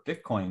 put your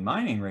Bitcoin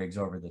mining rigs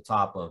over the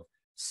top of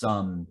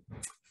some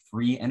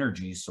free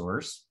energy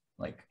source,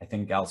 like I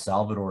think El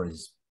Salvador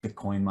is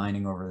Bitcoin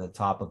mining over the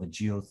top of a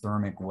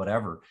geothermic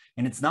whatever,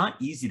 and it's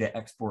not easy to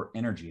export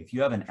energy. If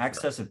you have an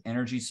excess of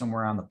energy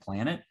somewhere on the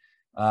planet,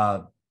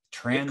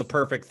 the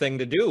perfect thing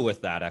to do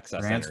with that excess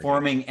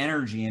transforming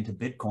energy into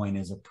Bitcoin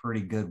is a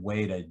pretty good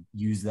way to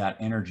use that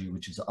energy,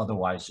 which is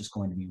otherwise just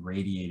going to be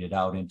radiated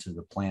out into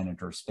the planet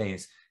or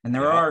space. And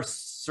there are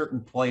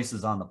certain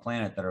places on the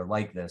planet that are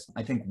like this.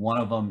 I think one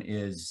of them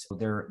is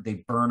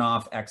they burn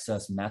off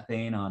excess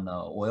methane on the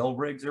oil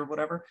rigs or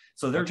whatever.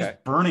 So they're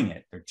just burning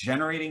it. They're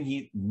generating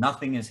heat.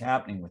 Nothing is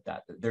happening with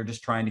that. They're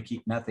just trying to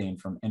keep methane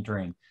from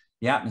entering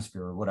the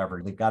atmosphere or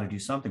whatever. They've got to do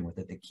something with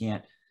it. They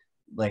can't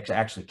to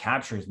actually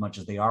capture as much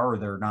as they are, or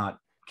they're not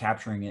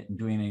capturing it and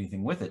doing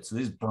anything with it. So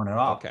they just burn it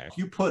off. If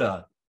you put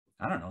a,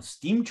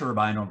 steam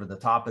turbine over the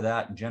top of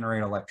that and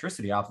generate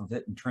electricity off of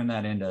it and turn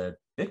that into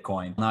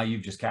Bitcoin, now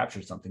you've just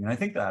captured something. And I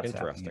think that's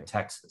happening in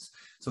Texas.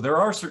 So there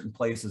are certain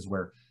places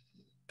where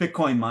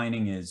Bitcoin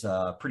mining is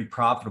pretty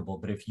profitable,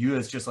 but if you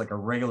as just like a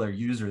regular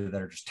user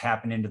that are just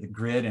tapping into the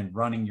grid and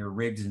running your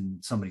rigs in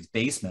somebody's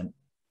basement,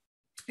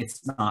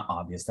 it's not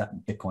obvious that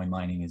Bitcoin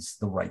mining is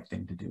the right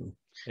thing to do.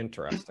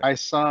 Interesting. I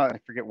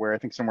forget where, I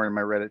think somewhere in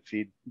my Reddit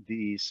feed,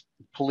 these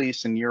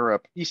police in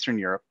Europe, Eastern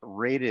Europe,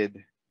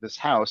 raided this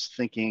house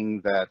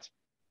thinking that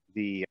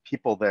the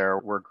people there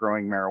were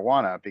growing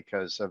marijuana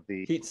because of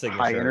the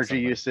high energy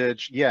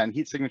usage. Yeah, and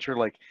heat signature,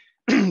 like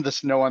the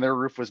snow on their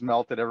roof was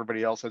melted.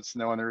 Everybody else had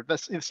snow on their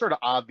roof. It's sort of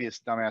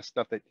obvious dumbass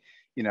stuff that,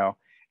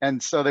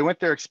 and so they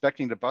went there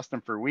expecting to bust them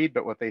for weed,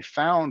 but what they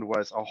found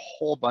was a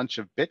whole bunch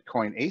of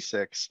Bitcoin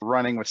ASICs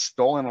running with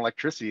stolen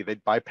electricity.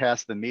 They'd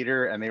bypassed the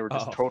meter and they were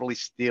just totally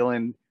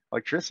stealing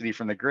electricity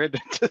from the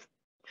grid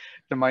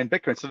to mine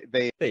Bitcoin. So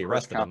they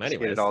arrested them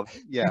anyways.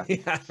 Yeah.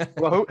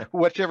 Well,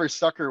 whichever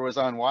sucker was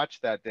on watch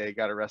that day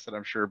got arrested,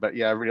 I'm sure. But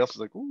yeah, everybody else was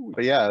like, ooh.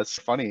 But yeah, it's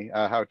funny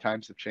how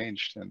times have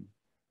changed. And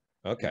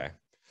okay.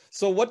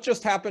 So what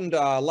just happened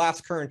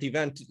last current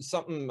event?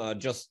 Something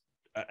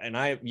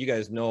and you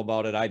guys know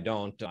about it. I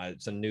don't.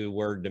 It's a new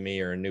word to me,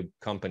 or a new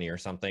company or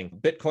something.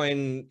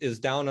 Bitcoin is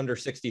down under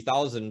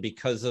 60,000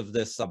 because of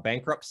this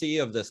bankruptcy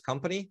of this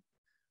company.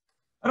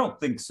 I don't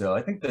think so.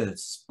 I think the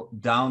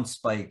down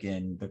spike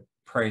in the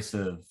price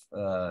of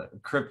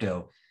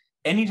crypto,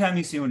 anytime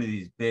you see one of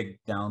these big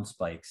down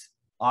spikes,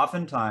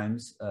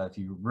 oftentimes, if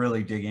you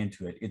really dig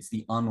into it, it's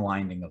the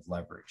unwinding of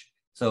leverage.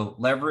 So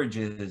leverage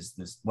is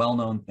this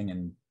well-known thing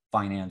in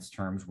finance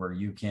terms where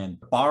you can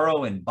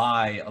borrow and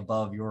buy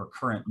above your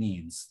current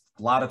means.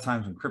 A lot of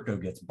times when crypto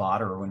gets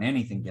bought or when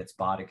anything gets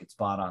bought, it gets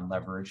bought on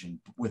leverage and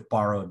with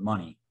borrowed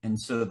money. And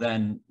so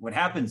then what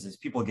happens is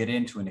people get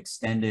into an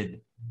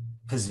extended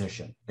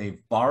position. They've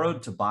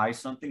borrowed to buy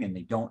something and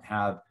they don't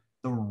have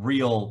the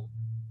real,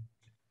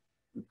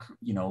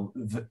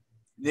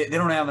 they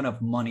don't have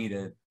enough money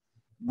to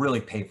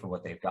really pay for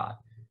what they've got.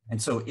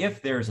 And so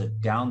if there's a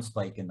down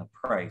spike in the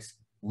price,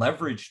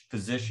 leveraged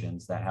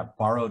positions that have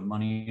borrowed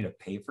money to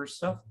pay for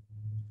stuff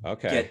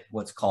get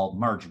what's called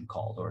margin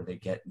called, or they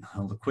get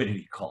a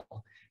liquidity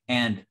call.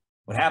 And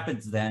what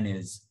happens then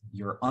is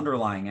your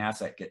underlying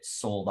asset gets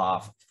sold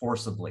off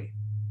forcibly.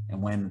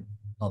 And when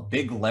a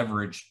big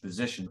leveraged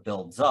position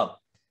builds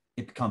up,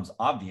 it becomes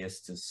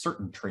obvious to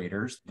certain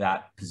traders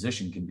that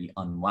position can be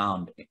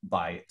unwound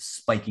by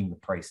spiking the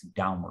price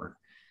downward.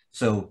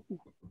 So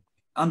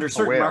under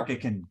certain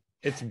market can...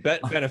 It's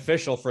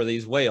beneficial for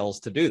these whales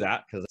to do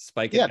that because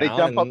spike it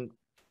down.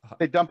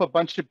 They dump a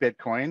bunch of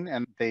Bitcoin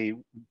and they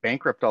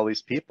bankrupt all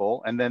these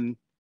people. And then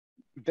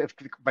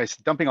by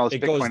dumping all this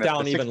Bitcoin, it goes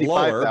down even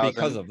lower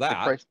because of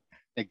that.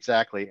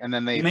 Exactly. And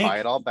then they buy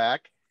it all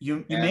back.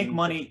 You make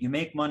money. You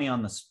make money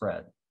on the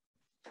spread.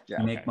 Yeah,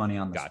 you make money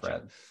on the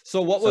spread.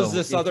 So what was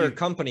this other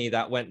company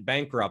that went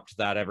bankrupt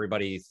that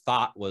everybody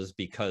thought was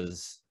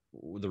because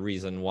the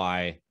reason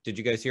why? Did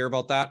you guys hear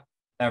about that?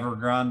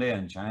 Evergreen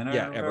in China?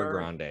 Yeah,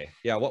 Evergreen.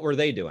 Yeah, what were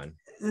they doing?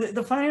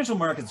 The financial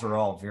markets are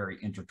all very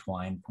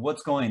intertwined.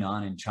 What's going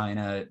on in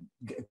China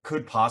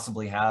could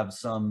possibly have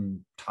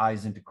some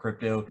ties into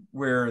crypto,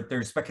 where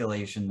there's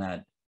speculation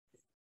that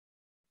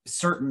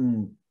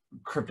certain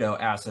crypto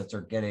assets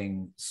are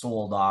getting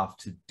sold off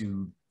to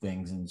do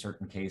things in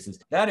certain cases.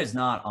 That is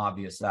not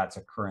obvious that's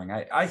occurring.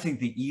 I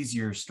think the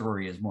easier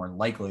story is more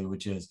likely,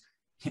 which is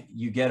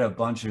you get a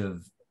bunch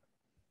of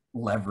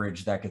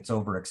leverage that gets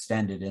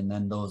overextended and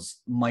then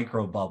those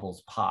micro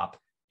bubbles pop.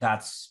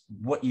 That's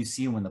what you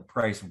see when the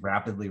price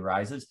rapidly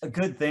rises. A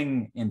good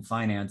thing in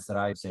finance that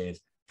I say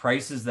is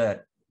prices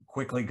that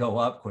quickly go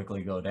up,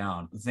 quickly go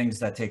down. Things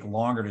that take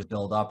longer to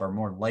build up are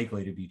more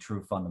likely to be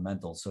true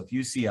fundamentals. So if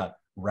you see a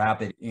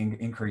rapid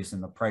increase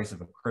in the price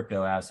of a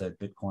crypto asset,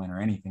 Bitcoin or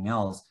anything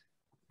else,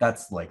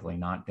 that's likely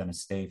not going to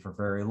stay for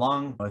very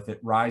long. But if it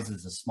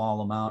rises a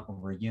small amount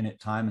over a unit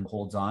time and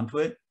holds on to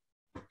it,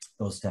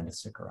 those tend to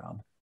stick around.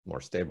 More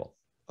stable.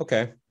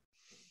 Okay.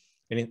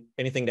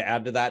 Anything to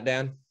add to that,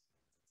 Dan?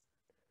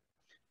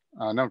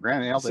 No,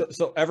 Grant.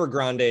 So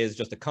Evergreen is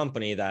just a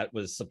company that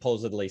was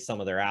supposedly some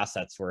of their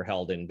assets were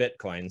held in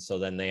Bitcoin. So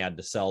then they had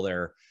to sell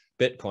their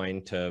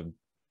Bitcoin to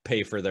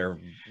pay for their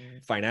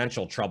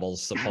financial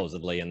troubles,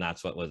 supposedly. And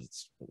that's what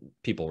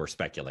people were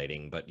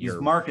speculating. But these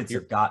markets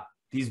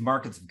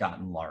have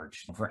gotten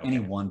large. For any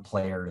one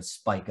player to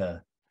spike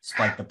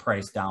the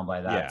price down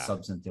by that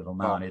substantive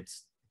amount,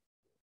 it's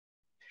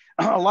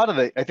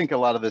I think a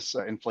lot of this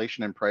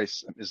inflation in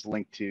price is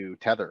linked to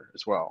Tether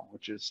as well,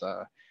 which is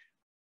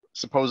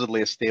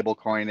supposedly a stable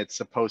coin. It's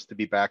supposed to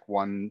be back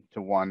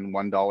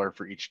 $1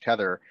 for each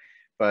Tether.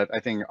 But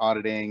I think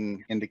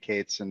auditing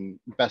indicates and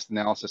best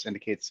analysis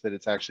indicates that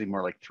it's actually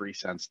more like 3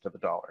 cents to the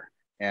dollar.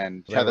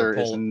 And Tether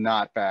is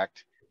not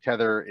backed.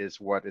 Tether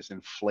is what is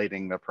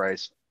inflating the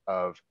price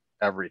of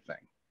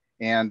everything.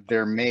 And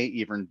there may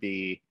even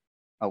be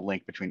a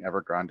link between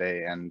Evergreen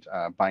and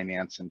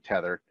Binance and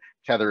Tether.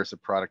 Tether is a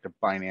product of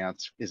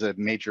Binance, is a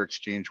major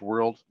exchange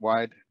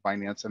worldwide,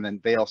 Binance. And then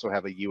they also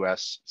have a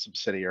US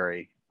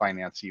subsidiary,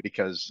 Binance,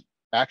 because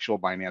actual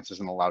Binance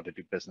isn't allowed to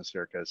do business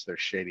here because they're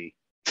shady.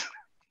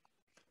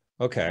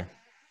 Okay.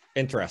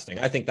 Interesting.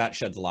 I think that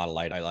sheds a lot of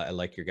light. I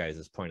like your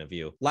guys' point of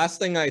view. Last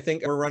thing, I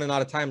think we're running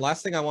out of time.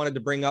 Last thing I wanted to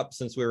bring up,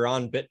 since we were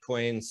on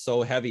Bitcoin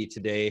so heavy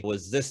today,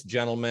 was this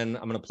gentleman.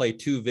 I'm going to play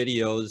 2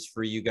 videos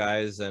for you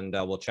guys and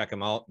we'll check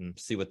them out and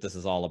see what this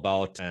is all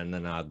about. And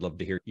then I'd love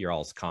to hear your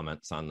all's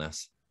comments on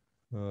this.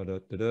 Got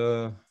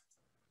to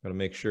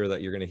make sure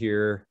that you're going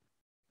to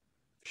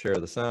share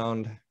the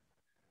sound.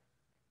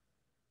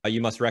 You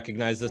must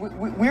recognize this.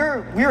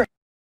 We're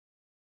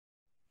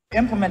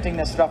implementing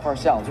this stuff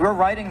ourselves. We're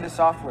writing the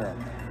software.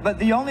 But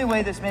the only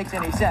way this makes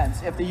any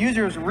sense, if the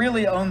users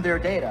really own their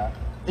data,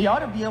 they ought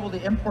to be able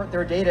to import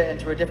their data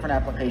into a different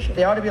application.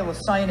 They ought to be able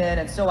to sign in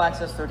and still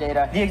access their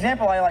data. The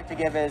example I like to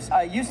give is,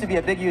 I used to be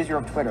a big user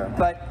of Twitter,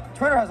 but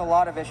Twitter has a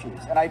lot of issues.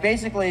 And I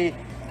basically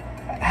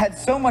had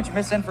so much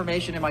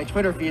misinformation in my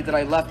Twitter feed that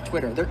I left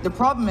Twitter. The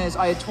problem is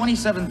I had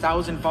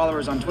 27,000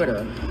 followers on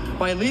Twitter.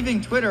 By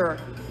leaving Twitter,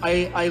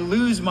 I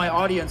lose my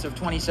audience of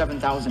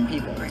 27,000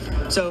 people.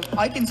 So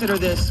I consider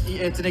this,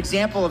 it's an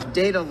example of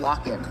data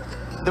lock-in.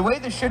 The way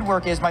this should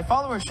work is my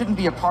followers shouldn't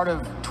be a part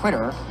of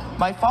Twitter.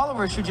 My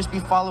followers should just be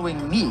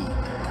following me.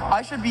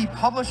 I should be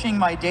publishing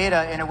my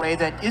data in a way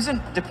that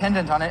isn't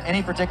dependent on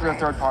any particular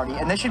third party,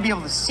 and they should be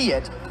able to see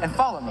it and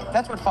follow me.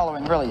 That's what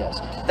following really is.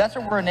 That's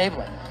what we're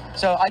enabling.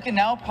 So I can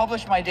now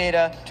publish my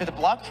data to the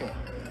blockchain.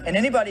 and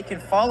anybody can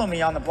follow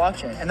me on the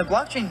blockchain. And the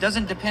blockchain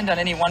doesn't depend on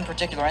any one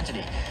particular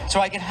entity. So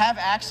I can have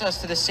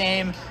access to the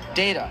same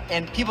data,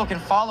 and people can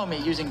follow me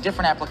using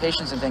different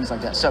applications and things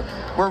like that. So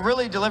we're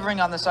really delivering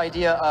on this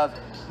idea of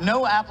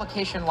no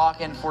application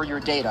lock-in for your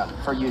data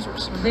for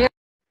users.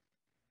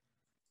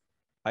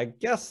 I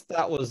guess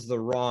that was the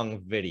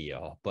wrong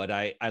video, but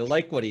I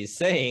like what he's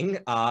saying.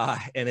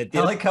 And it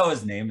did. I like how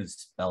his name is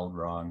spelled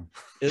wrong.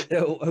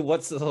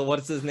 What's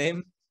his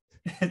name?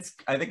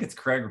 I think it's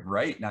Craig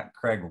Wright, not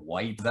Craig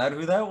White. Is that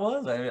who that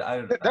was?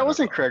 That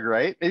wasn't Craig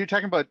Wright. Are you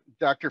talking about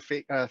Dr.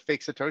 Fake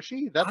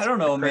Satoshi? I don't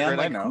know, man.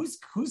 Like,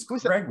 who's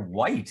Craig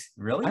White?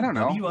 Really? I don't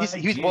know.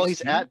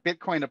 He's at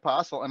Bitcoin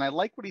Apostle, and I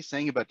like what he's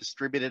saying about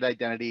distributed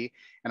identity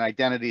and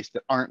identities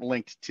that aren't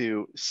linked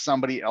to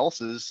somebody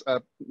else's,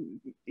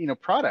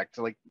 product,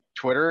 like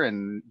Twitter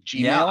and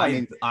Gmail. Yeah,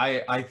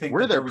 I think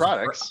we're their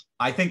products.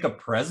 I think a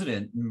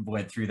president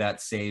went through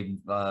that same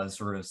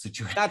sort of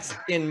situation. That's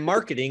in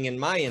marketing. In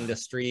my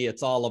industry,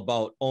 it's all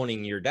about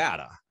owning your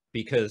data,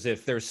 because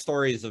if there's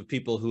stories of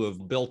people who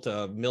have built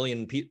a 1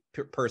 million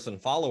person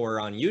follower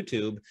on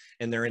YouTube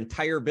and their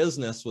entire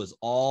business was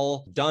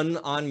all done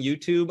on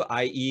YouTube,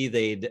 i.e.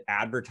 they'd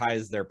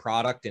advertise their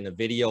product in a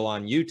video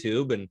on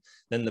YouTube, and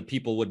then the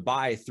people would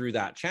buy through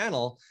that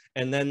channel,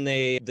 and then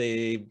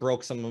they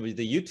broke some of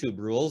the YouTube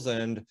rules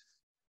and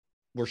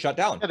were shut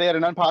down. Yeah, they had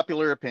an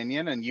unpopular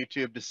opinion, and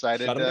YouTube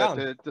decided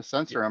to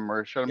censor them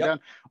or shut them down.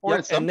 Or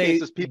in some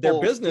cases, their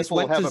business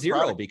went to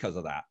zero because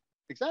of that.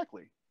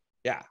 Exactly.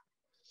 Yeah.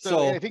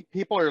 So I think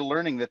people are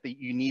learning that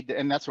you need to,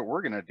 and that's what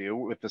we're going to do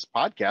with this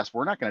podcast.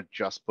 We're not going to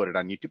just put it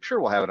on YouTube. Sure,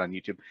 we'll have it on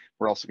YouTube.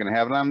 We're also going to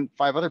have it on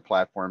 5 other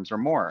platforms or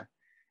more.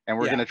 And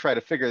we're going to try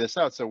to figure this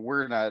out, so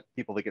we're not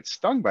people that get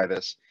stung by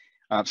this.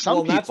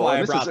 Some people,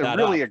 and this is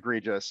really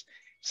egregious,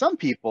 some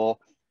people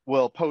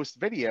will post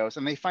videos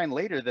and they find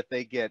later that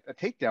they get a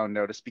takedown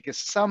notice because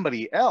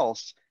somebody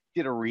else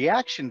did a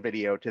reaction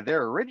video to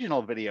their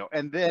original video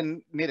and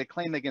then made a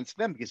claim against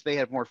them because they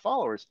have more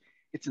followers.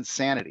 It's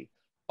insanity.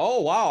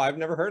 Oh, wow. I've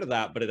never heard of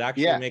that, but it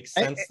actually makes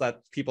sense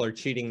that people are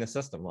cheating the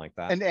system like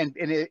that. And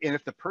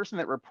if the person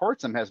that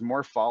reports them has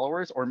more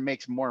followers or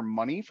makes more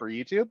money for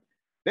YouTube,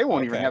 they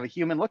won't even have a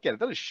human look at it.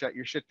 They'll just shut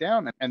your shit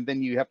down, and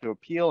then you have to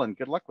appeal, and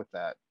good luck with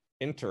that.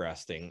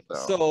 Interesting.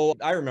 So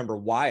I remember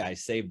why I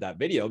saved that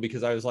video,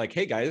 because I was like,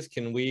 hey guys,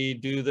 can we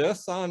do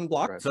this on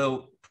block? Right.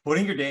 So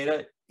putting your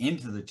data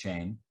into the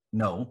chain,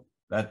 no,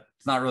 that's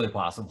not really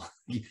possible.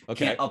 You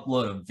can't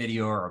upload a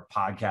video or a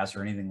podcast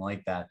or anything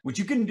like that. What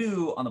you can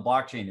do on the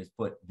blockchain is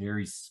put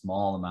very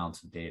small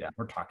amounts of data.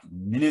 We're talking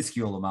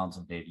minuscule amounts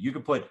of data. You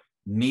could put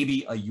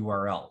maybe a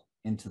URL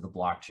into the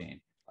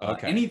blockchain.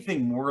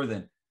 Anything more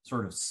than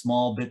sort of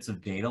small bits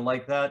of data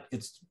like that,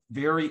 it's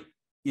very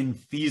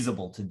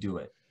infeasible to do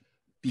it.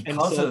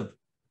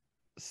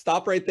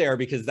 Stop right there,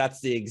 because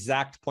that's the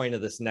exact point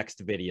of this next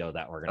video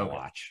that we're going to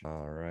watch.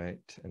 All right.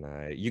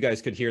 And you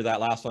guys could hear that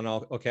last one.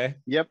 Okay.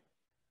 Yep.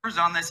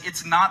 On this,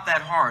 it's not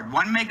that hard.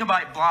 1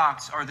 megabyte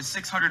blocks are the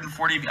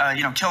 640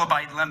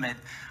 kilobyte limit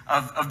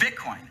of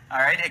Bitcoin. All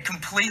right.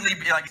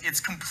 It's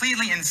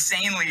completely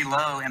insanely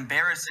low,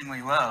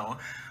 embarrassingly low.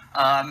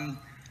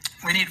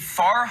 We need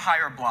far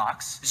higher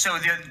blocks. So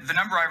the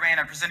number I ran,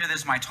 I presented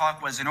this in my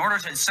talk, was in order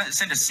to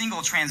send a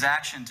single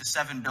transaction to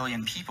 7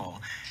 billion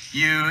people,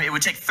 it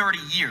would take 30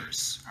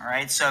 years, all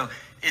right? So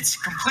it's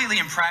completely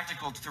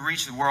impractical to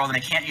reach the world, and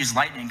they can't use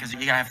Lightning because you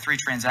gotta have 3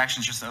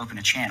 transactions just to open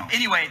a channel.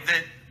 Anyway,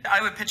 I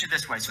would pitch it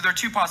this way. So there are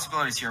 2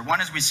 possibilities here.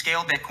 One is we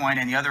scale Bitcoin,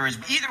 and the other is,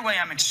 either way,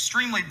 I'm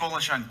extremely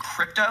bullish on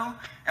crypto, and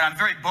I'm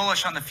very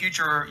bullish on the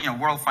future,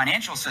 world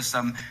financial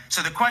system.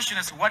 So the question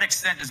is, to what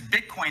extent does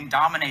Bitcoin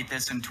dominate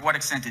this, and to what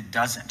extent it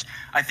doesn't?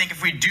 I think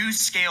if we do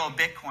scale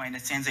Bitcoin,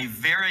 it stands a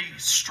very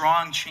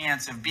strong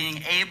chance of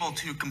being able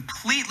to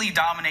completely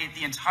dominate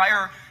the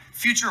entire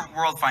future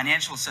world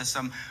financial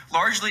system,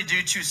 largely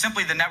due to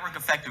simply the network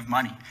effect of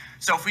money.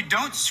 So if we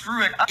don't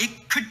screw it up,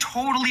 it could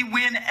totally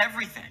win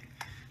everything.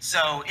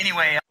 So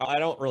anyway, I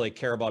don't really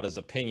care about his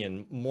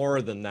opinion.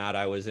 More than that,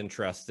 I was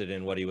interested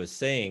in what he was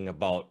saying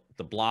about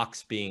the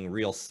blocks being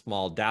real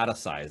small data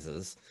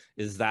sizes.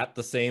 Is that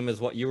the same as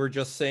what you were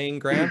just saying,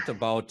 Grant,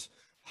 about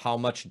how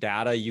much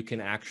data you can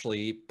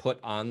actually put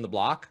on the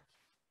block?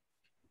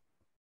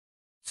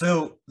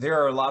 So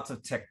there are lots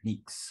of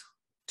techniques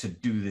to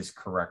do this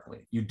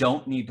correctly. You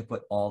don't need to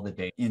put all the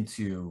data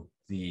into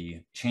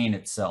the chain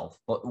itself,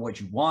 but what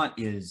you want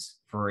is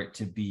for it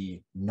to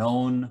be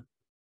known,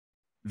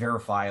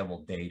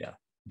 verifiable data.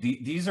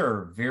 These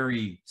are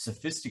very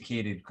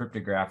sophisticated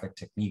cryptographic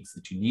techniques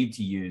that you need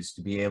to use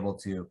to be able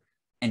to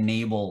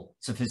enable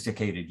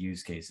sophisticated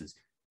use cases.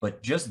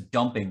 But just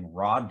dumping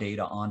raw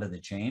data onto the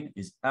chain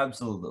is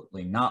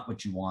absolutely not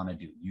what you want to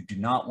do. You do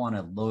not want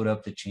to load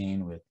up the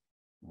chain with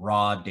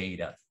raw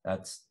data.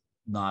 That's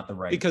not the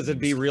right. Because it'd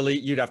be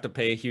you'd have to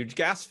pay a huge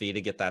gas fee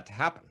to get that to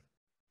happen.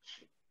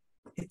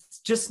 It's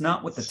just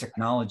not what the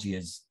technology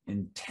is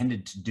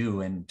intended to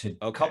do. And to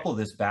couple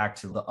this back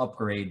to the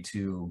upgrade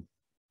to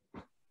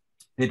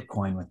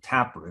Bitcoin with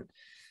Taproot,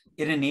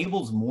 it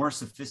enables more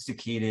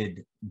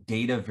sophisticated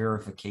data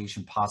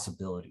verification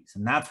possibilities.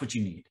 And that's what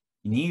you need.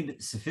 You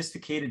need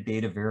sophisticated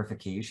data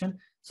verification.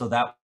 So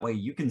that way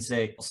you can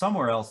say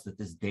somewhere else that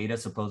this data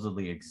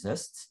supposedly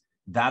exists.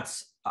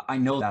 I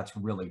know that's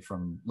really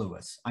from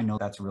Lewis. I know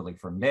that's really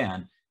from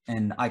Dan,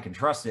 and I can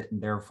trust it.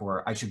 And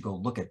therefore I should go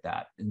look at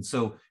that. And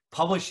so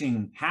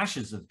publishing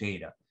hashes of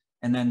data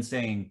and then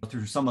saying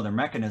through some other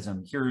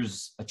mechanism,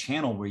 here's a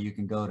channel where you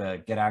can go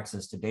to get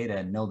access to data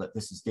and know that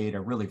this is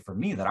data really for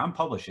me that I'm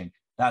publishing.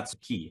 That's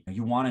key.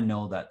 You want to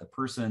know that the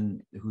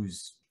person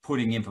who's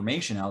putting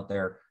information out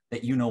there,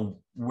 that you know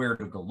where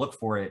to go look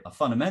for it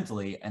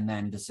fundamentally, and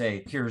then to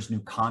say, here's new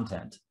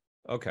content.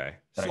 Okay.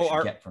 That I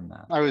should get from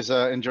that. I was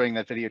enjoying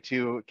that video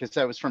too, because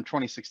that was from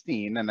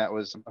 2016, and that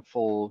was a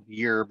full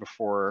year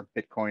before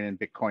Bitcoin and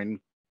Bitcoin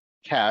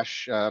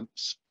Cash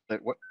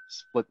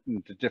split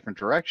into different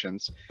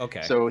directions.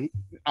 Okay. So he,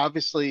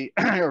 obviously,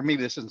 or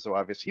maybe this isn't so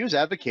obvious, he was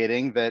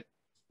advocating that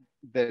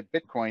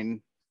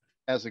Bitcoin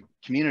as a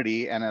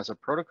community and as a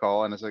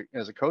protocol and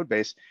as a code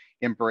base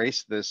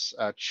embrace this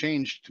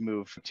change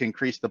to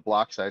increase the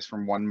block size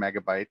from 1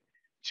 megabyte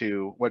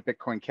to what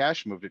Bitcoin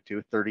Cash moved it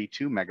to,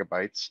 32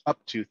 megabytes, up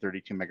to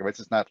 32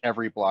 megabytes. It's not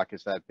every block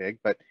is that big,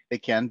 but they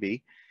can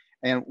be.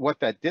 And what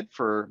that did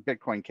for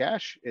Bitcoin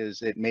Cash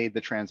is it made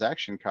the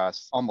transaction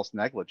costs almost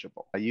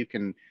negligible. You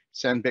can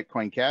send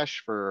Bitcoin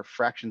Cash for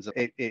fractions of,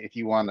 if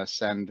you want to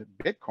send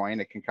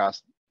Bitcoin,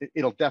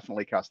 it'll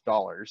definitely cost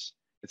dollars.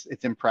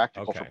 It's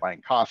impractical for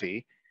buying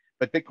coffee,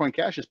 but Bitcoin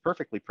Cash is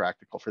perfectly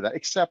practical for that,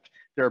 except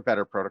there are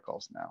better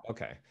protocols now.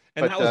 Okay.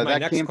 And that was my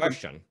next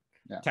question.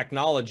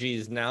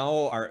 Technologies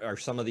now, are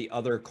some of the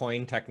other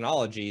coin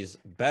technologies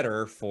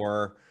better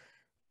for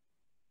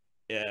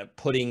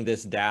putting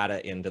this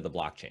data into the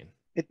blockchain?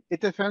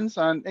 It depends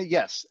on,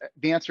 yes.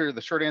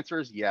 The short answer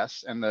is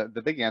yes. And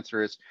the big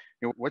answer is,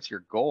 what's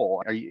your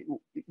goal?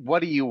 What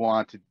do you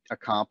want to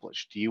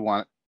accomplish? Do you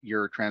want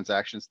your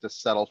transactions to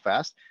settle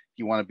fast?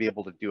 Do you want to be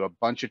able to do a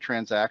bunch of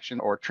transactions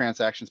or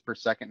transactions per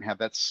second and have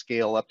that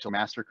scale up to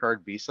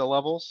MasterCard, Visa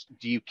levels?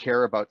 Do you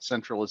care about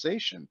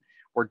centralization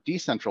or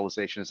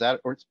decentralization?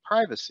 Or it's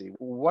privacy?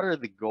 What are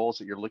the goals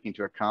that you're looking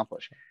to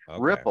accomplish?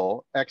 Okay.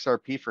 Ripple,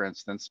 XRP, for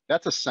instance,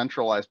 that's a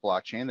centralized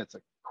blockchain. That's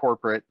a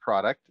corporate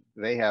product.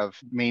 They have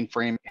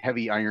mainframe,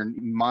 heavy iron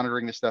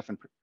monitoring this stuff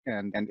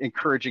and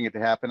encouraging it to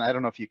happen. I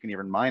don't know if you can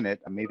even mine it.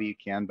 Maybe you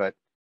can, but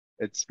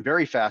it's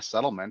very fast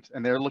settlement.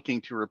 And they're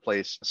looking to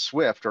replace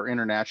SWIFT or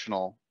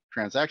international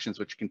transactions,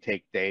 which can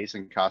take days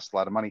and cost a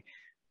lot of money.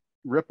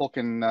 Ripple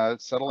can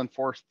settle in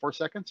four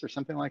seconds or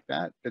something like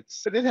that. But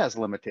it has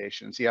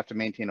limitations. You have to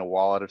maintain a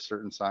wallet of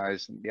certain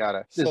size, and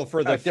so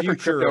for the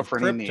future of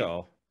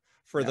crypto,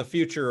 the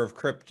future of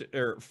crypto,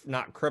 or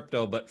not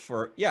crypto, but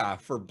for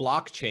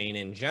blockchain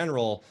in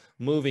general,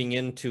 moving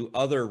into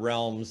other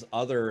realms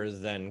other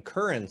than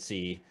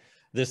currency,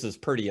 this is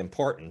pretty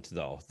important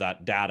though.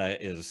 That data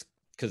is,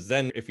 because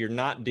then if you're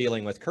not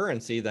dealing with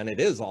currency, then it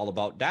is all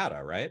about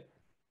data, right?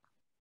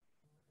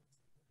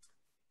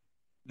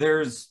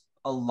 There's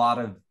a lot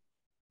of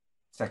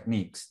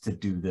techniques to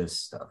do this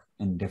stuff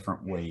in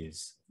different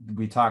ways.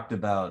 We talked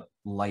about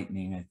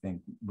Lightning, I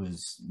think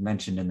was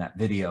mentioned in that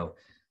video.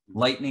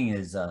 Lightning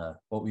is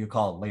what we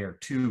call a layer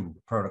 2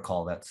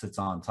 protocol that sits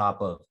on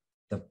top of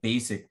the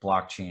basic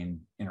blockchain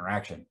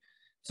interaction.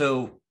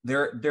 So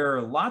there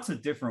are lots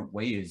of different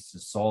ways to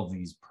solve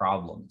these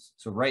problems.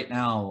 So right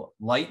now,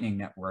 Lightning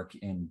Network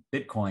in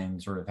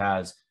Bitcoin sort of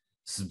has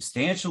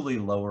substantially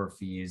lower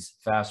fees,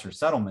 faster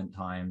settlement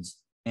times.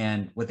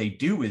 And what they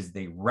do is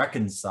they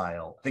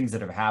reconcile things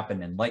that have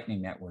happened in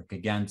Lightning Network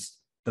against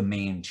the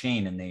main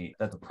chain. And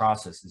that the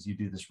process is you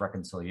do this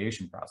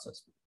reconciliation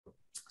process.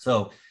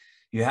 So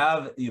you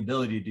have the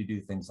ability to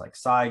do things like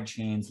side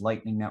chains,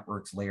 Lightning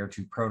networks, layer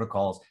 2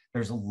 protocols.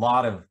 There's a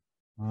lot of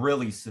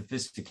really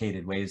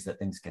sophisticated ways that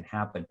things can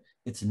happen.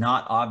 It's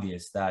not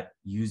obvious that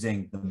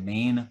using the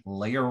main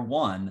layer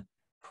 1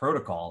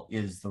 protocol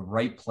is the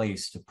right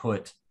place to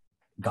put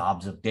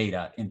gobs of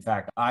data. In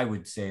fact, I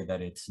would say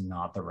that it's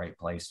not the right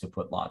place to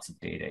put lots of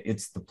data.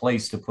 It's the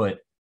place to put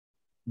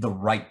the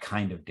right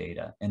kind of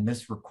data. And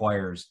this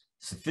requires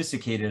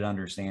sophisticated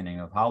understanding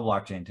of how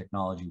blockchain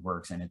technology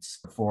works. And it's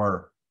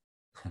for,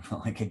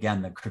 like,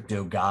 again, the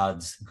crypto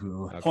gods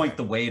who point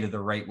the way to the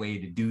right way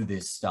to do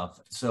this stuff.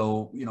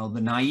 So,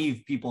 the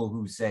naive people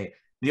who say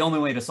the only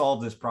way to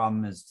solve this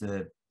problem is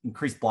to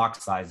increase block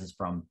sizes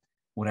from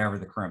whatever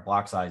the current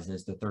block size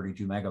is to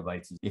 32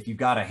 megabytes. If you've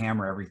got a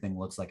hammer, everything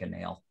looks like a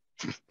nail.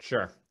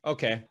 Sure.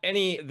 Okay.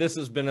 This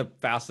has been a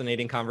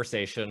fascinating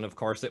conversation. Of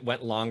course, it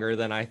went longer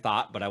than I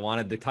thought, but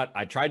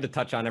I tried to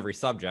touch on every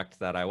subject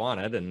that I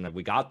wanted, and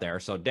we got there.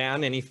 So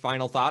Dan, any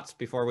final thoughts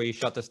before we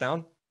shut this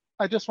down?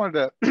 I just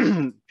wanted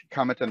to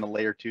comment on the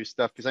layer 2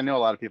 stuff, because I know a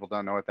lot of people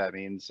don't know what that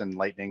means. And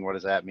Lightning, what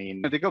does that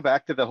mean? To go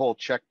back to the whole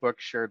checkbook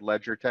shared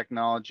ledger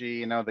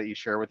technology, that you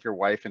share with your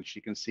wife and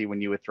she can see when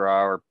you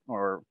withdraw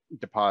or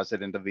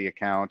deposit into the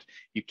account.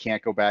 You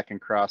can't go back and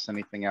cross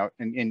anything out,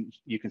 and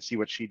you can see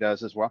what she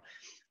does as well.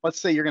 Let's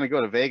say you're going to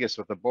go to Vegas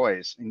with the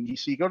boys, and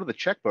you go to the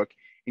checkbook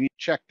and you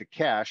check the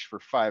cash for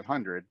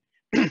 500,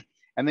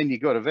 And then you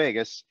go to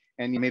Vegas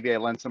and maybe I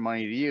lend some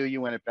money to you,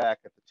 you win it back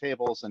at the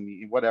tables and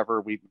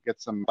whatever, we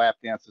get some lap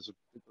dances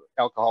with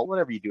alcohol,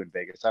 whatever you do in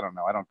Vegas. I don't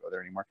know. I don't go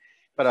there anymore.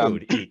 But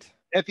Food, eat.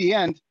 At the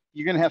end,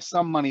 you're going to have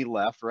some money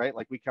left, right?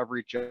 Like we cover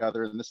each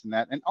other and this and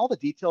that. And all the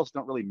details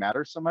don't really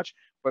matter so much.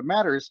 What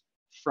matters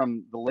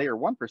from the layer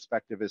one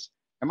perspective is,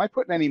 am I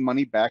putting any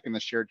money back in the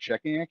shared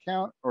checking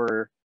account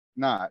or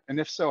not? And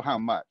if so, how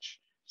much?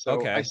 So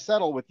Okay. I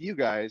settle with you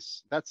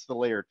guys. That's the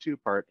layer two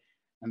part.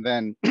 And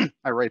then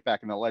I write back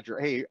in the ledger,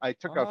 hey, I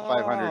took out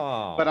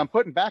 500, but I'm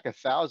putting back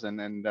 1,000.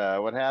 And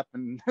what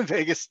happened?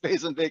 Vegas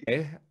stays in Vegas.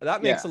 Okay.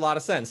 That makes a lot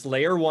of sense.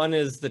 Layer one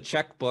is the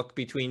checkbook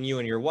between you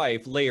and your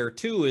wife. Layer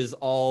two is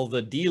all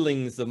the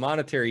dealings, the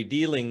monetary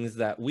dealings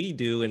that we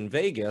do in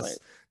Vegas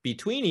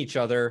between each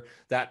other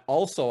that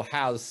also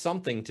has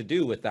something to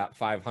do with that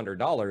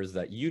 $500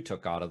 that you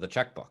took out of the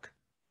checkbook.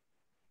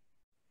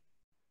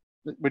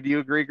 Would you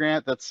agree,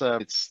 Grant? That's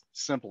it's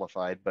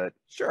simplified, but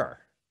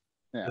sure.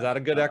 Yeah. Is that a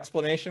good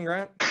explanation,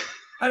 Grant?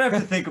 I'd have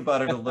to think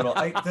about it a little.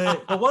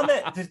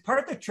 The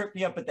part that tripped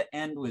me up at the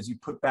end was you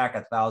put back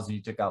 1,000, you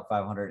took out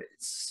 500.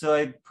 So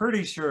I'm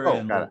pretty sure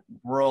in the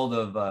world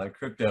of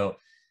crypto,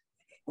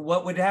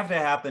 what would have to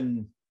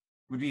happen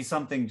would be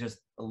something just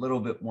a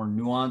little bit more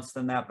nuanced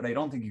than that. But I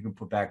don't think you can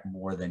put back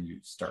more than you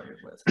started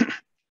with.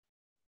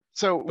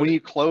 So when you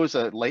close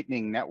a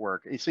Lightning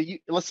network, so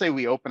let's say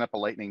we open up a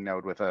Lightning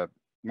node with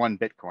one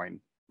Bitcoin,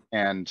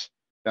 and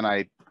then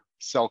I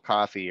sell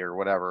coffee or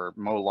whatever,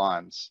 mow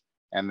lawns,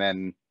 and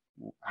then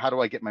how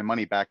do I get my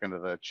money back into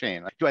the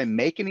chain? Like, do I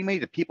make any money?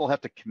 Do people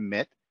have to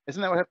commit?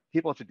 Isn't that what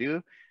people have to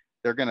do?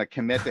 They're going to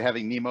commit to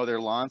having me mow their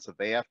lawn, so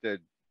they have to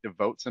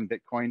devote some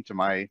Bitcoin to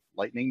my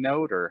Lightning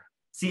node, or?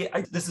 See,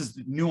 this is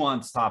the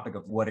nuanced topic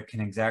of what it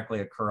can exactly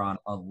occur on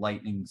a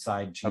Lightning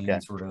side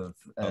chain sort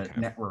of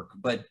network.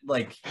 But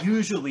like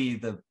usually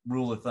the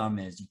rule of thumb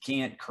is you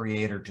can't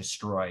create or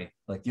destroy.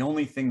 Like the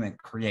only thing that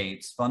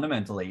creates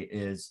fundamentally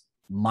is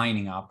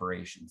mining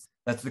operations.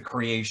 That's the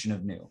creation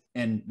of new.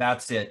 And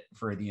that's it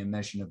for the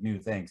emission of new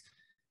things.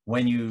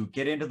 When you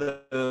get into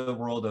the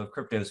world of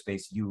crypto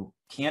space, you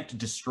can't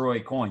destroy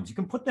coins. You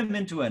can put them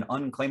into an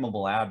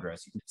unclaimable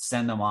address. You can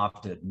send them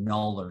off to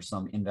null or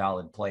some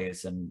invalid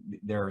place. And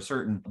there are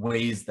certain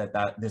ways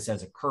that this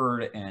has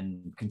occurred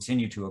and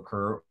continue to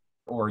occur.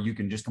 Or you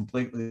can just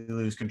completely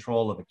lose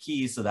control of a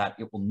key so that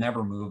it will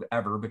never move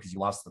ever because you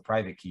lost the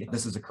private key.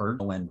 This has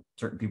occurred when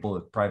certain people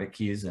with private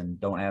keys and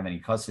don't have any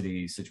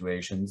custody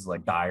situations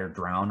like die or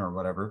drown or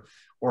whatever,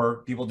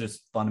 or people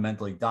just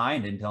fundamentally die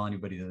and didn't tell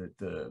anybody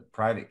the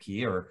private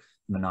key or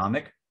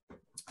mnemonic.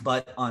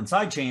 But on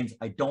side chains,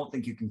 I don't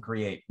think you can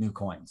create new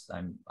coins.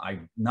 I'm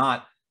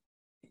not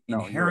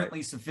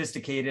inherently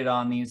sophisticated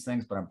on these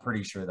things, but I'm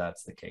pretty sure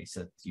that's the case,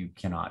 that you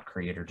cannot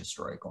create or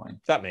destroy a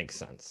coin. That makes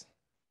sense.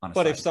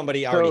 But if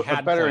somebody already had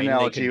a better coin,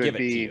 analogy they could would give it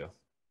be, to you.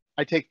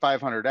 I take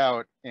 500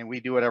 out and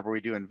we do whatever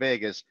we do in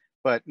Vegas,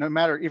 but no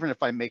matter, even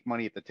if I make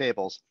money at the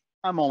tables,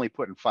 I'm only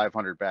putting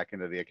 500 back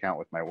into the account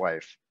with my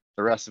wife.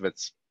 The rest of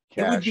it's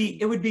cash.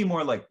 It would be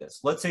more like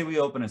this. Let's say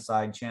we open a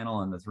side channel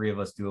and the three of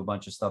us do a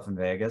bunch of stuff in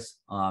Vegas,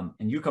 and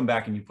you come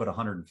back and you put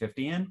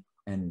 150 in,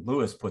 and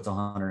Lewis puts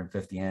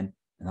 150 in, and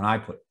then I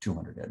put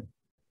 200 in.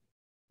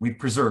 We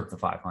preserve the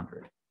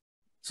 500.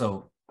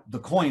 So the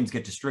coins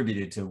get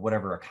distributed to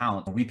whatever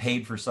account. We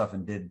paid for stuff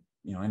and did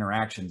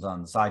interactions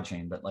on the side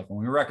chain, but like when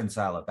we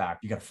reconcile it back,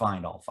 you got to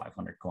find all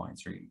 500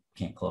 coins or you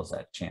can't close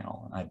that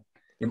channel. And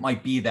it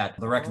might be that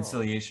the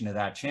reconciliation of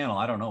that channel,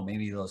 I don't know,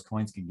 maybe those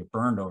coins can get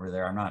burned over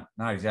there. I'm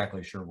not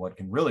exactly sure what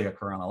can really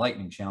occur on a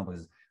Lightning channel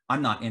because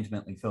I'm not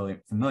intimately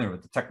familiar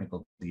with the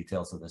technical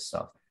details of this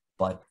stuff.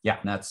 But yeah,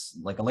 that's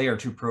like a layer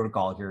 2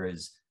 protocol here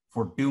is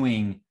for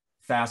doing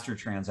faster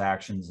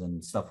transactions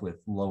and stuff with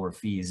lower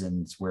fees,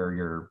 and it's where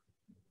you're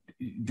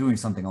doing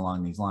something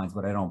along these lines,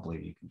 but I don't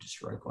believe you can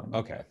destroy coin.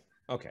 Okay.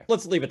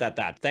 Let's leave it at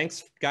that.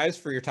 Thanks, guys,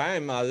 for your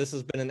time. This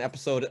has been an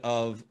episode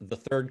of The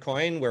Third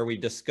Coin where we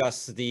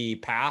discuss the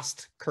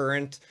past,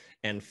 current,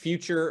 and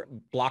future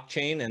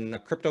blockchain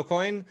and crypto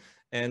coin.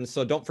 And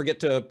so don't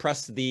forget to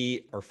press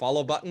the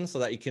follow button so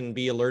that you can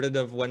be alerted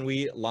of when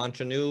we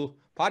launch a new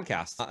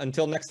podcast.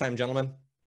 Until next time, gentlemen.